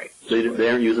before. Right. They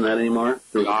aren't using that anymore?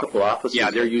 There was a couple offices?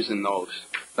 Yeah, they're using those.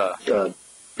 Yeah,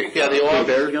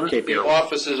 the Cape Air.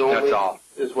 offices only That's all.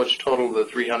 is what's total the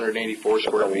 384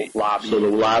 square feet. Lobby. So the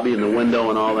lobby and the window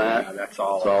and all Yeah, that? that's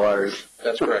all. It's all ours.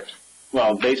 That's correct.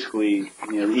 Well, basically,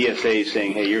 ESA is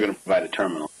saying, hey, you're going to provide a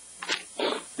terminal.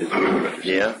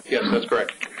 Yeah. Yes, that's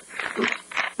correct.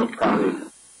 Probably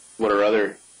what are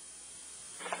other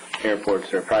airports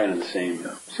that are probably in the same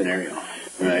scenario.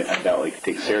 Right? I doubt, like,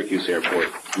 take Syracuse Airport.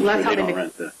 Well, that's they how don't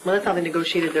rent the... Well, that's how they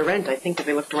negotiated their rent. I think if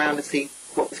they looked around to see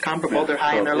what was comparable, they're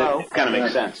high and they're low. It kind of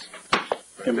makes senes.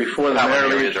 And before the mayor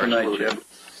leaves tonight, Jim,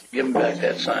 give him back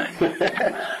that sign.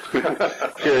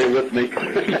 Carry it with me.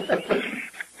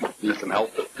 Need some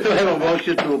help. Do I have a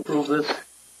motion to approve this?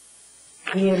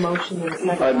 Need a motion and a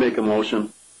second? I'd make a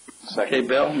motion. Okay,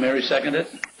 Bill, Mary seconded?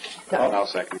 I'll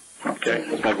second. Okay.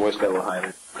 My voice got a little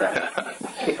higher.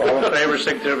 All in favor,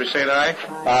 signify by saying aye.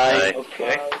 Aye.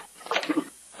 Okay.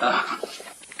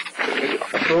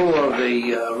 Approval of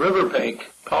the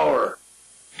Riverbank Power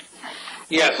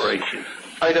Yes. Operation.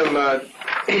 Item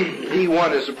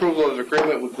D1 is approval of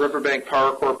agreement with Riverbank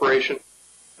Power Corporation.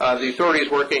 The authority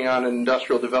is working on an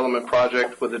industrial development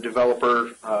project with a developer,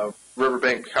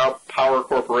 Riverbank Power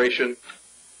Corporation,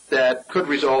 that could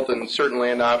result in certain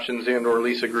land options and or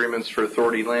lease agreements for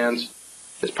authority lands.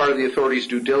 As part of the authority's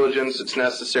due diligence, it's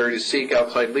necessary to seek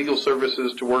outside legal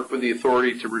services to work with the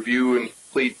authority to review and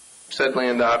complete said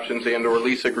land options and or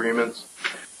lease agreements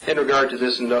in regard to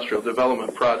this industrial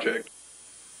development project.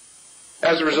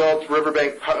 As a result,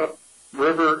 Riverbank Power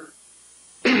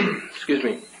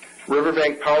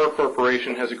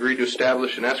Corporation has agreed to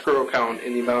establish an escrow account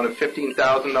in the amount of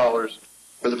 $15,000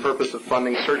 for the purpose of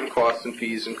funding certain costs and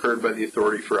fees incurred by the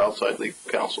authority for outside legal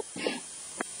counsel.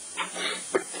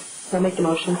 I'll make the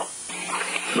motion.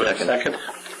 Second.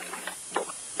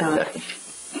 Don. Okay.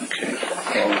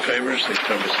 All in favor,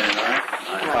 signify by saying aye.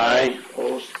 Aye.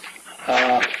 Opposed?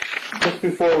 Just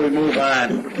before we move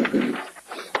on,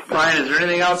 Brian, is there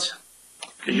anything else?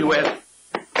 Because you had,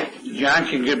 John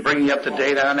can bring you up to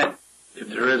date on it if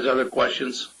there is other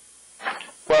questions.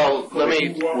 Well, let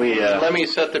me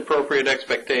set the appropriate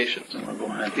expectations. Go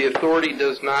ahead. The authority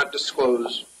does not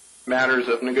disclose matters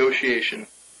of negotiation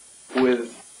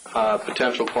with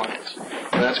potential clients,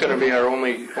 and that's going to be our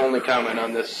only comment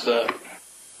on this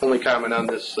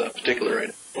particular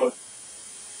item.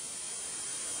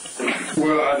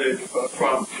 Where are they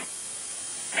from?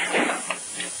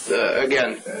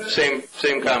 Again,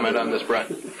 same comment on this,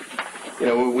 Brian. You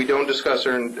know, we don't discuss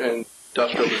our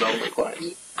industrial development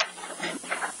clients.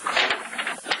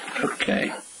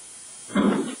 Okay.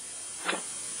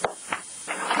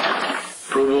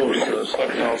 Approval of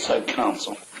selecting outside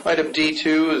counsel. Item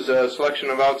D2 is a selection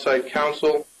of outside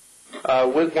counsel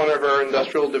with one of our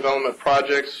industrial development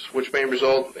projects, which may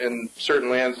result in certain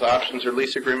lands, options, or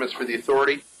lease agreements for the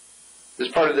authority. As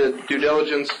part of the due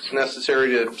diligence, it's necessary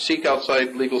to seek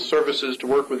outside legal services to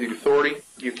work with the authority.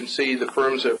 You can see the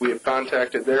firms that we have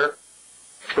contacted there.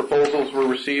 Proposals were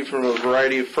received from a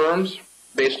variety of firms.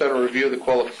 Based on a review of the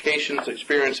qualifications,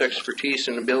 experience, expertise,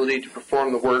 and ability to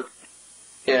perform the work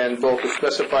in both the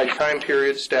specified time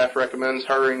period, staff recommends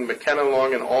hiring McKenna,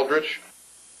 Long, and Aldrich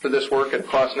for this work at a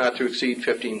cost not to exceed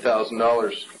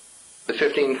 $15,000. The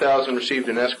 $15,000 received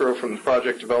in escrow from the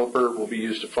project developer will be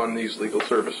used to fund these legal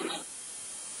services.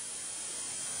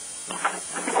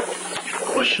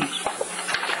 Questions?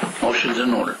 Motion's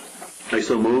in order. I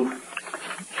so move.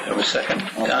 Have a second.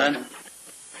 Don?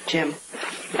 Jim.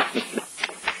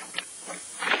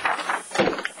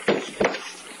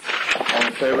 All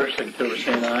in favor, signify by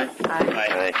saying aye.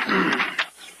 Aye.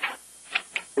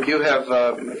 We do have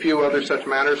a few other such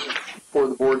matters for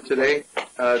the board today.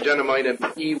 Agenda item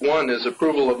E1 is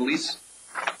approval of a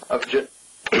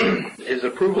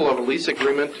lease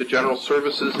agreement to General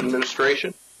Services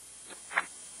Administration.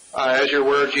 As you're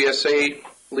aware, GSA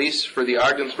lease for the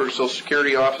Ogdensburg Social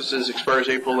Security offices expires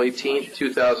April 18,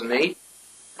 2008.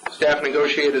 Staff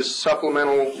negotiated a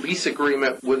supplemental lease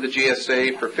agreement with the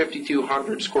GSA for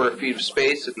 5,200 square feet of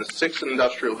space in the 6th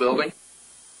Industrial Building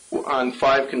on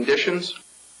 5 conditions.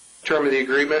 Term of the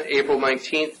agreement, April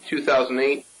 19,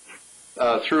 2008,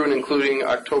 through and including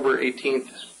October 18,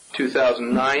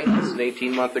 2009. It's an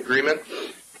 18-month agreement.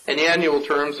 And the annual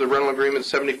terms, the rental agreement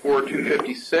is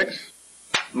 $74,256.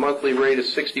 Monthly rate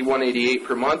is $61.88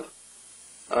 per month.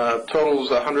 Total is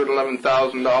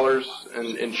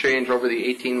 $111,000 and change over the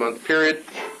 18-month period.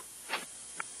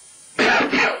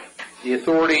 The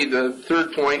authority, the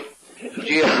third point,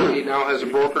 GSA now has a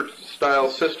broker-style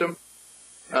system.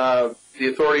 The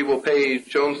authority will pay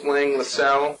Jones Lang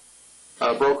LaSalle,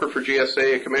 broker for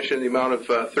GSA, a commission in the amount of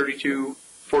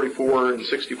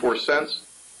 $32.44.64,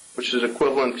 which is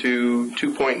equivalent to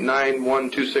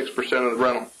 2.9126% of the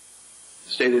rental,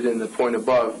 stated in the point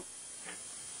above.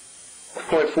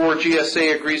 Point 4,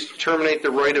 GSA agrees to terminate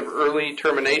the right of early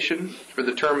termination for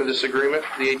the term of this agreement,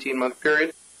 the 18-month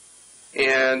period.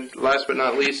 And last but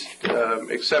not least,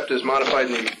 except as modified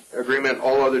in the agreement,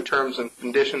 all other terms and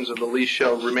conditions of the lease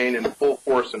shall remain in full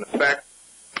force and effect.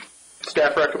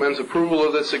 Staff recommends approval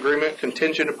of this agreement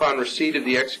contingent upon receipt of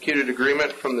the executed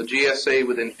agreement from the GSA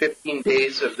within 15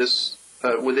 days of this,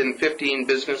 within 15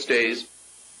 business days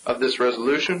of this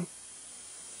resolution.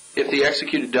 If the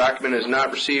executed document is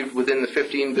not received within the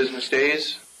 15 business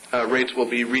days, rates will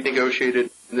be renegotiated,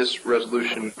 and this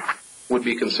resolution would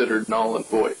be considered null and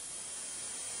void.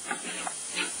 Do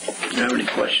you have any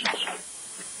questions?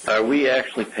 Are we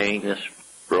actually paying this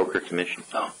broker commission?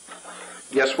 No.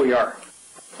 Yes, we are.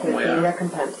 It's being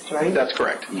recompensed, right? That's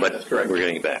correct. But That's correct. we're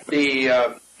getting it back.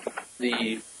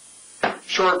 The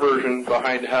short version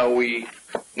behind how we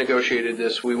negotiated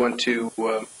this, we went to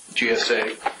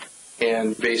GSA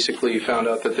and basically found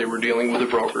out that they were dealing with a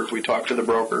broker. We talked to the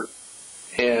broker,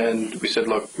 and we said,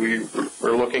 look, we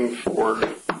are looking for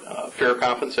fair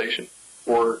compensation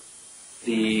for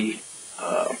the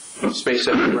space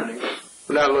that we're renting.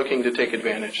 We're not looking to take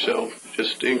advantage, so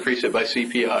just increase it by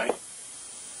CPI.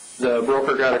 The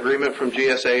broker got agreement from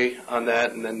GSA on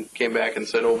that, and then came back and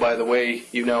said, "Oh, by the way,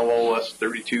 you now owe us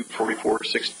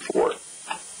 $32,44.64."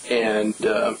 And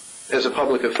as a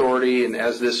public authority, and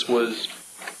as this was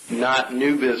not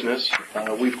new business,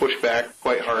 we pushed back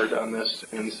quite hard on this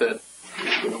and said,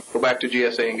 "Go back to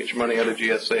GSA and get your money out of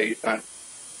GSA. You're not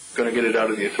going to get it out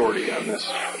of the authority on this."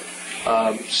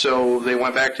 So they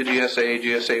went back to GSA.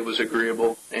 GSA was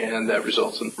agreeable, and that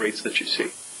results in the rates that you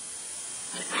see.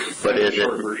 But is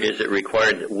it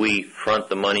required that we front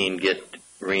the money and get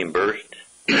reimbursed,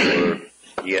 or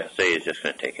GSA is just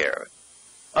going to take care of it?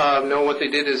 No, what they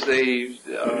did is they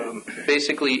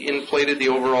basically inflated the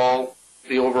overall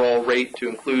rate to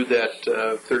include that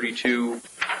 32.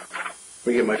 Let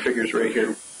me get my figures right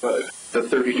here. The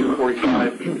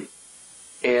 32.45,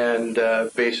 and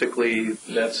basically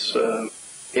that's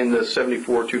in the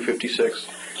 74,256.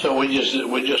 So we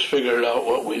just figured out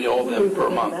what we owe them per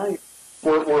month.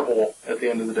 We're whole at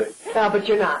the end of the day. No, but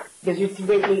you're not, because you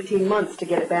wait 18 months to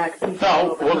get it back.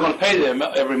 No, we're going to pay them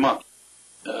every month.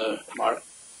 Mark,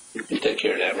 you can take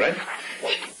care of that, right?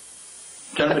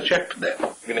 Send them a check for that.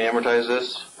 You're going to amortize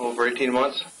this over 18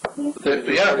 months?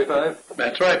 Yeah,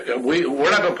 that's right.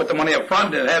 We're not going to put the money up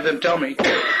front and have them tell me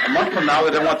a month from now they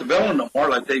don't want the billing no more,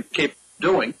 like they keep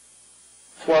doing.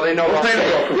 Well, they no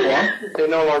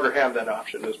longer have that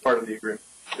option as part of the agreement.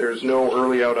 There is no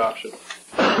early out option.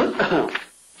 I'll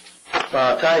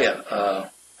tell you,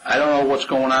 I don't know what's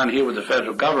going on here with the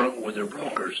federal government with their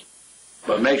brokers,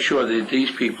 but make sure that these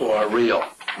people are real.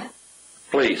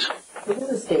 Please. This is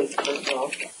a state, first of all.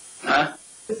 Huh?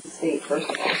 This is a state, first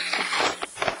of all.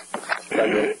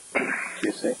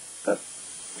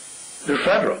 They're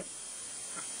federal.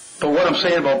 But what I'm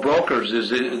saying about brokers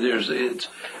is it's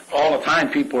all the time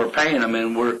people are paying them,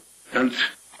 and they're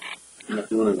not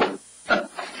doing it.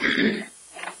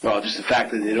 Well, just the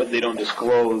fact that they don't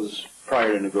disclose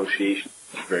prior to negotiation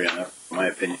is very enough, in my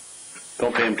opinion.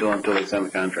 Don't pay them until they sign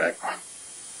the contract.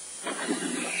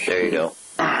 There you go.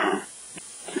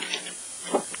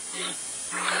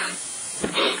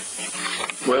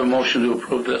 We have a motion to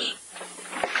approve this.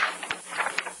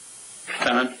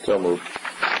 Don? So moved.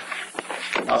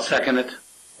 I'll second it.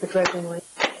 Begrudgingly.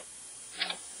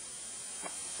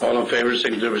 All in favor,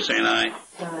 signify by saying aye.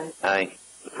 Aye. Aye.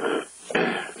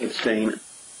 Abstain.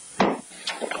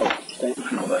 Abstain.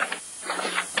 I know that.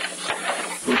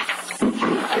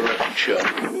 The record show.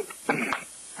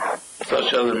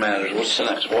 Such other matters. What's the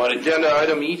next? What? Agenda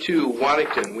item E2,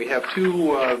 Waddington. We have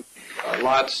two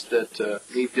lots that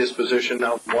need disposition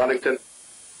out in Waddington.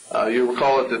 You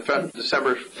recall at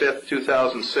December 5th,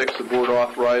 2006, the board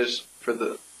authorized for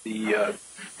the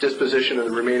disposition of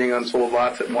the remaining unsold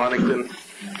lots at Waddington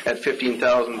at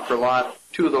 $15,000 per lot.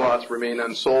 Two of the lots remain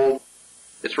unsold.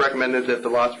 It's recommended that the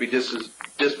lots be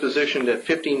dispositioned at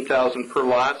 $15,000 per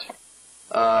lot.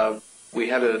 We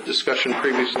had a discussion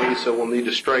previously, so we'll need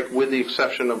to strike with the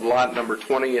exception of lot number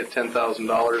 20 at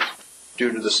 $10,000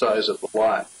 due to the size of the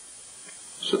lot.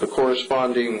 So the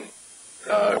corresponding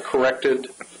corrected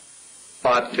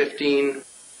lot 15,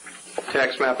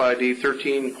 tax map ID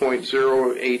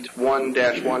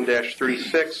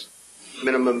 13.081-1-36,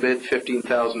 minimum bid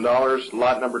 $15,000.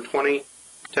 Lot number 20,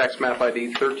 tax map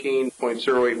ID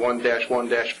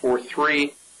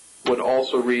 13.081-1-43, would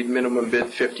also read minimum bid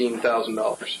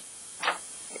 $15,000.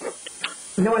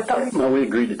 No, I thought we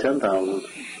agreed to 10,000.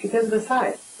 because of the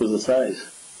size. What was the size?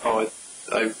 Oh,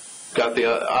 I got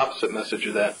the opposite message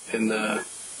of that in the...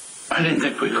 I didn't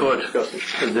think we could, because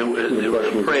they were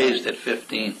appraised at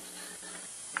 15.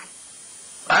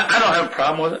 I don't have a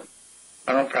problem with it.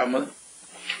 I don't have a problem with it.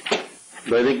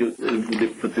 But I think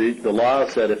the law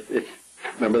said if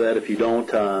remember that if you don't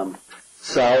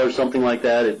sell or something like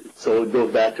that, so it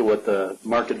goes back to what the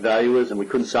market value is, and we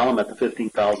couldn't sell them at the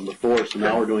 $15,000 before, so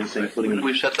now we're doing the same thing.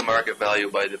 We've set the market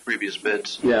value by the previous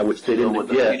bids. Yeah, which they didn't. With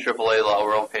the yeah. AAA law,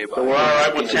 we're okay by. So we're all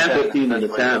right with 10. 15 and the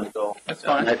 10. That's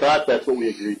fine. And I thought that's what we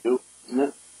agreed to, isn't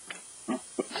it? It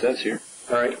says here.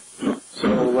 All right. So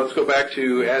let's go back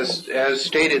to as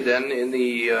stated then in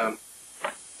the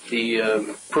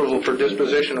approval for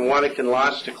disposition of Waddington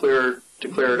lots to clear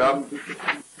it up.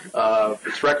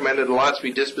 It's recommended the lots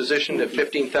be dispositioned at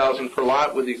 $15,000 per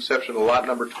lot, with the exception of lot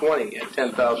number 20 at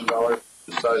 $10,000,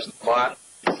 the size of the lot.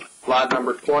 Lot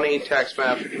number 20, tax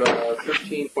map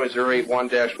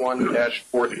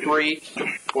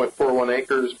 13.081-1-43.41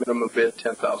 acres, minimum bid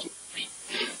 $10,000.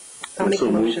 I'll make a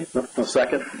motion. A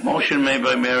second. Motion made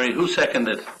by Mary. Who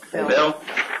seconded? Bill?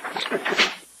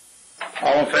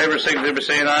 All in favor, signify by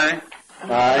saying aye.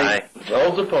 Aye.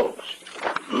 Those opposed?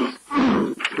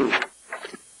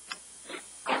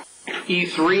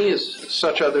 E3 is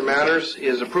such other matters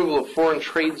is approval of foreign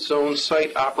trade zone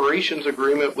site operations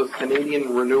agreement with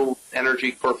Canadian Renewable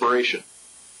Energy Corporation.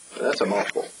 That's a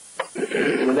mouthful.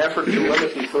 In an effort to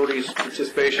limit the authority's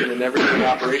participation in everyday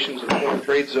operations of the foreign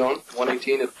trade zone,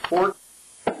 118 at the port,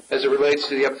 as it relates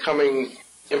to the upcoming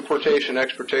importation,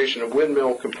 exportation of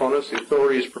windmill components, the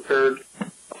authority has prepared a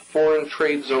foreign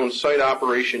trade zone site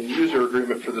operation user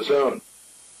agreement for the zone.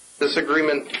 This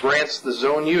agreement grants the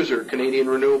zone user, Canadian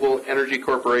Renewable Energy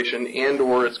Corporation,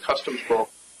 and/or its customs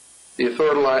broker,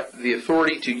 the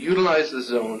authority to utilize the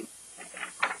zone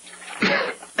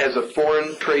as a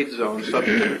foreign trade zone,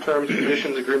 subject to the terms,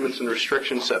 conditions, agreements, and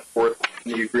restrictions set forth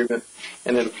in the agreement,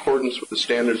 and in accordance with the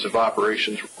standards of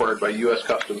operations required by U.S.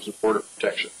 Customs and Border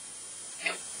Protection.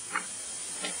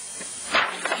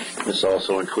 This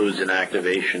also includes an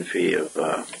activation fee of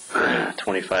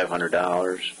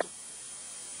 $2,500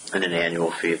 and an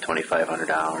annual fee of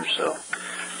 $2,500. So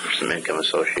there's some income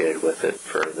associated with it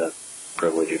for the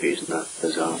privilege of using the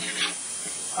zone.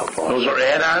 Those are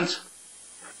add-ons?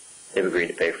 They've agreed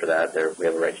to pay for that. We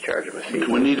have a right to charge them a fee.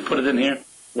 Do we need to put it in here?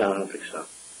 No, I don't think so.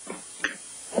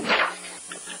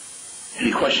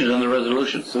 Any questions on the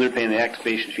resolution? So they're paying the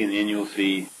activation fee and the annual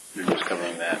fee. They're just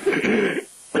covering that.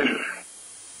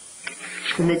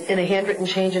 And a handwritten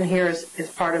change in here is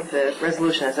part of the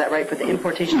resolution, is that right, for the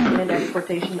importation and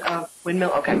exportation of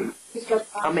windmill? Okay.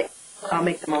 I'll make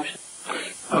the motion.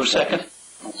 Oh, second?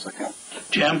 I'll second.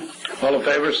 Jim? All in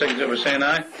favor, signify by saying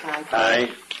aye.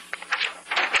 Aye.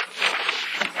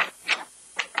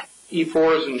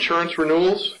 E4 is insurance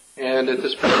renewals, and at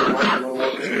this point,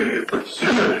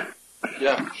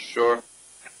 Yeah, sure.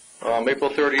 April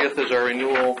 30th is our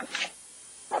renewal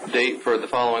date for the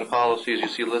following policies you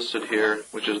see listed here,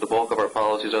 which is the bulk of our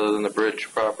policies other than the bridge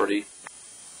property.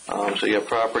 So you have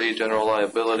property, general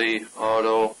liability,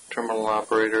 auto, terminal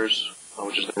operators,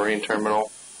 which is the marine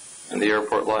terminal, and the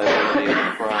airport liability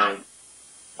and crime.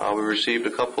 We received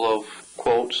a couple of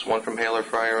quotes, one from Haler,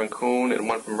 Fryer & Kuhn and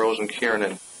one from Rose &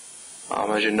 Kiernan.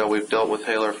 As you know, we've dealt with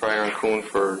Haler, Fryer & Kuhn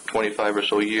for 25 or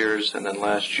so years, and then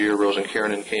last year Rose &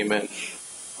 Kiernan came in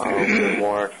with a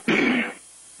more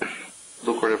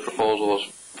lucrative proposals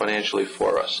financially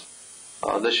for us.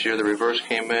 This year the reverse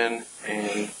came in,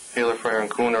 and Haler, Fryer &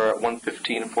 Kuhn are at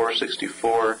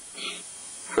 $115,464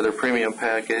 for their premium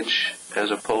package, as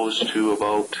opposed to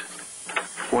about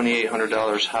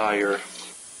 $2,800 higher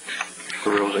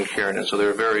for Rose & Kiernan. So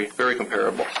they're very, very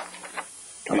comparable.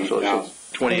 So it's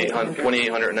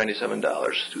 $2,897,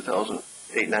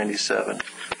 $2,897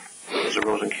 is the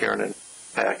Rose & Kiernan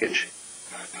package.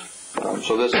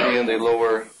 So this being the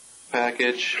lower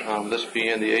package, this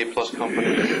being the A-plus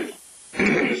company,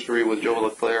 history with Joe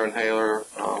Leclerc and Haler,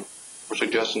 we're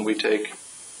suggesting we take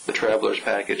the Travelers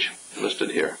package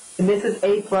listed here. And this is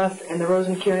A+, and the Rose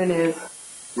 & Kiernan is?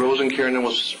 Rose & Kiernan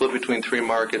was split between three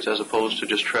markets as opposed to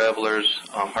just Travelers.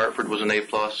 Hartford was an A+,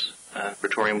 and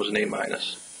Praetorian was an A-.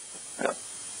 Yep.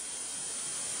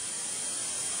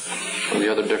 So the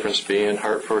other difference being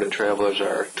Hartford and Travelers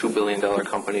are $2 billion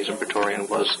companies, and Praetorian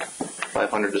was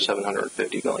 500 to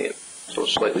 750 million. So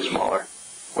it's slightly smaller.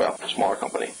 Well, a smaller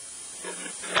company.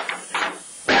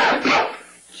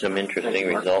 Some interesting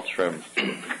results from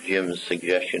Jim's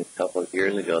suggestion a couple of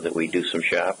years ago that we do some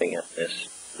shopping at this.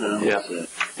 Yeah.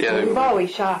 We've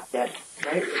always shopped at,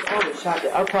 right? We've always shopped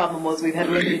at. Our problem was we've had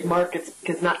limited markets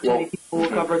because not too many people will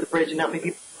cover the bridge and not many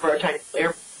people for our tiny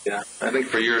airport. Yeah, I think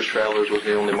for years Travelers was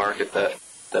the only market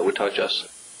that would touch us.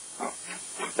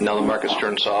 And now the market's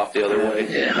turned soft the other way.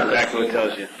 Yeah, that's what it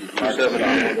tells you. 270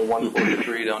 down to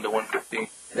 143, down to 115.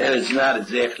 That is not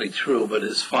exactly true, but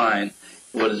it's fine.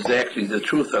 What is actually the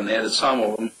truth on that is some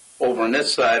of them over on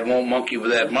this side won't monkey with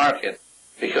that market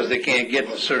because they can't get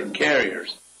to certain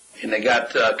carriers. And they got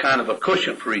kind of a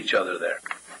cushion for each other there.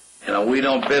 You know, we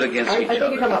don't bid against each I think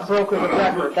other. you're talking about broker with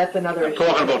record. That's another I'm issue.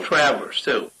 talking about Travelers,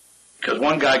 too. Because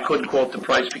one guy couldn't quote the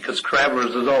price because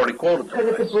Travelers has already quoted the price.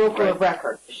 Because it's a broker of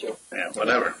record issue. Yeah,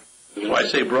 whatever. That's why I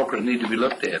say brokers need to be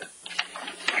looked at.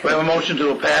 We have a motion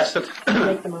to pass it.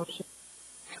 Make the motion.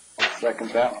 Second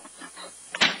that one.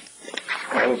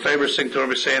 All in favor, signify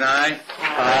by saying aye.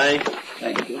 Aye.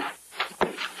 Thank you.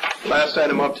 Last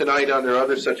item up tonight under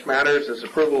other such matters is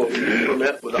approval of use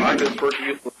permit with the Ogdensburg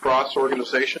Youth Lacrosse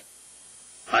Organization.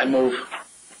 I move.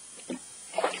 You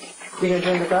gonna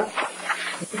join the class?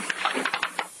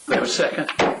 We have a second.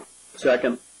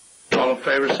 Second. All in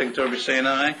favor, signify by saying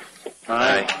aye.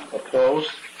 Aye.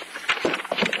 Opposed?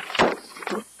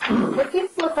 What team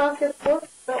lacrosse is for?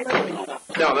 Don't know.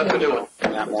 No, that's a new one.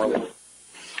 Not more than.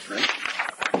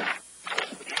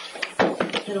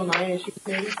 Title IX issues,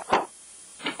 maybe?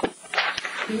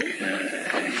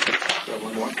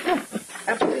 One more?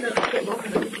 Absolutely not. I can't vote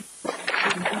on it.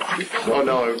 Oh,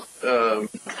 no.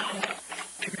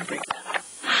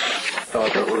 I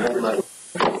thought we're holding that.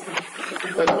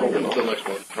 Let's hold it until next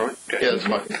one. All right? Yeah, that's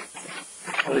fine.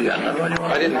 What do you got, another one you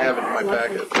want? I didn't have it in my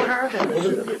packet. What are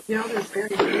they? You know, there's very...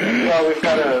 Well, we've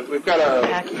got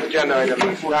a agenda item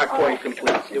that's not quite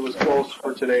complete. It was close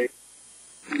for today.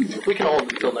 We can hold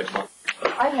it until next month.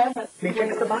 I haven't.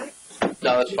 Matrix the body?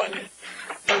 No, that's fine.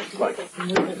 That's fine.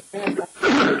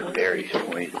 Very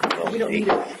sweet. We don't need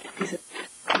it. He said,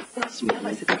 well, smell.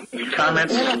 I said, Any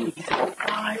comments from he said,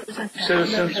 5%.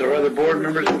 citizens or other board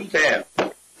members and staff?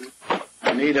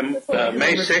 I need a,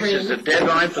 May 6th is the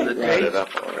deadline for the Brought it date.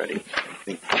 up already.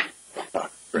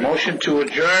 Motion to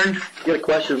adjourn. Get a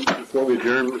question before we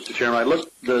adjourn, Mr. Chairman. I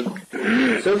looked,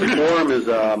 it says the quorum is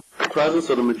presence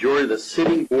of the majority of the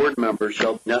sitting board members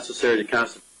shall be necessary to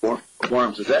constitute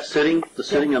quorums. Is that the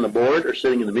sitting on the board or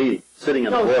sitting in the meeting? Sitting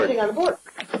on the No, board. sitting on the board.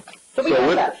 So we So got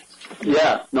with- that.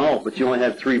 Yeah, no, but you only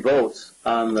had 3 votes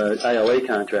on the ILA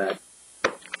contract.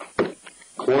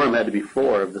 Quorum had to be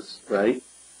 4 of this, right?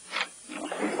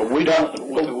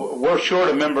 We're short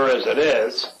a member as it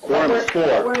is. Quorum is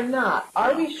 4. We're not.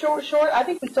 Are we short? I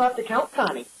think we still have to count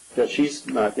Connie. Yeah, she's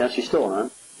not. Yeah, she's still on.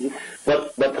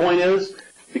 But the point is,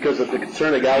 because of the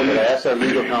concern I got with it, I asked our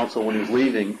legal counsel when he was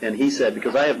leaving, and he said,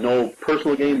 because I have no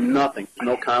personal gain, nothing,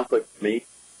 no conflict with me,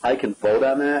 I can vote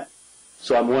on that.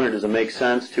 So I'm wondering, does it make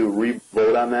sense to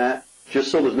re-vote on that,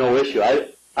 just so there's no issue?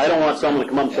 I don't want someone to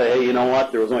come up and say, hey, you know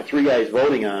what? There was only 3 guys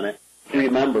voting on it, 3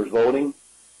 members voting.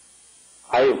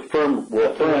 I will affirm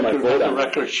my vote The on it.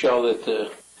 records show that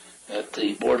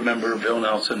the board member, Bill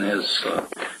Nelson, has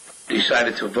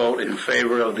decided to vote in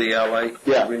favor of the LA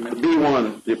Yeah, agreement.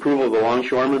 B1, the approval of the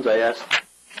longshoremen's, I asked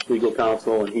legal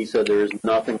counsel, and he said there is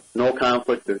nothing, no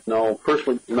conflict, there's no,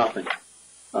 personally, nothing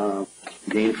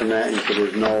gained from that, and he said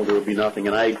there would be nothing.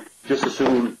 And I just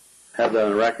assume, have that on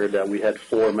the record, that we had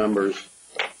 4 members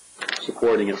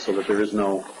supporting it, so that there is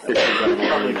no issue.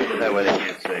 That way they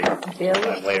can't say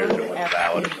later that it was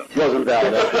valid or something. It wasn't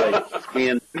valid, that's right.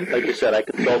 And like I said, I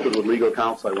consulted with legal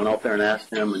counsel, I went out there and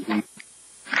asked him, and he,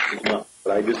 no,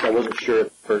 but I wasn't sure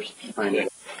at first time.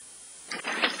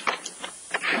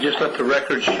 Just let the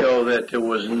record show that there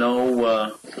was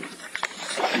no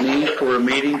need for a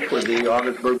meeting for the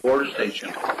Ogdensburg border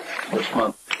station this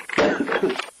month.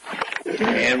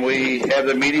 And we have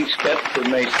the meeting set for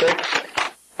May 6th.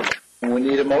 And we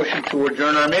need a motion to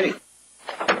adjourn our meeting.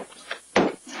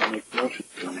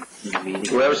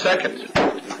 Do we have a second?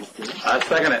 I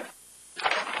second it.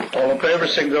 All in favor,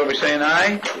 signal by saying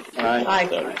aye. Hi,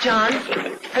 John.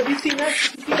 Have you seen that?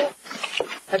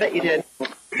 I bet you did.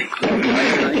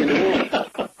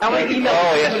 I want to email.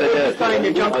 Oh, yes, I did. Find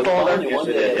your junk folder. Yes, I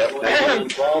did, yep.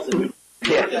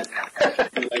 Yeah.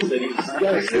 I said, he's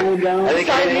got to slow down. I think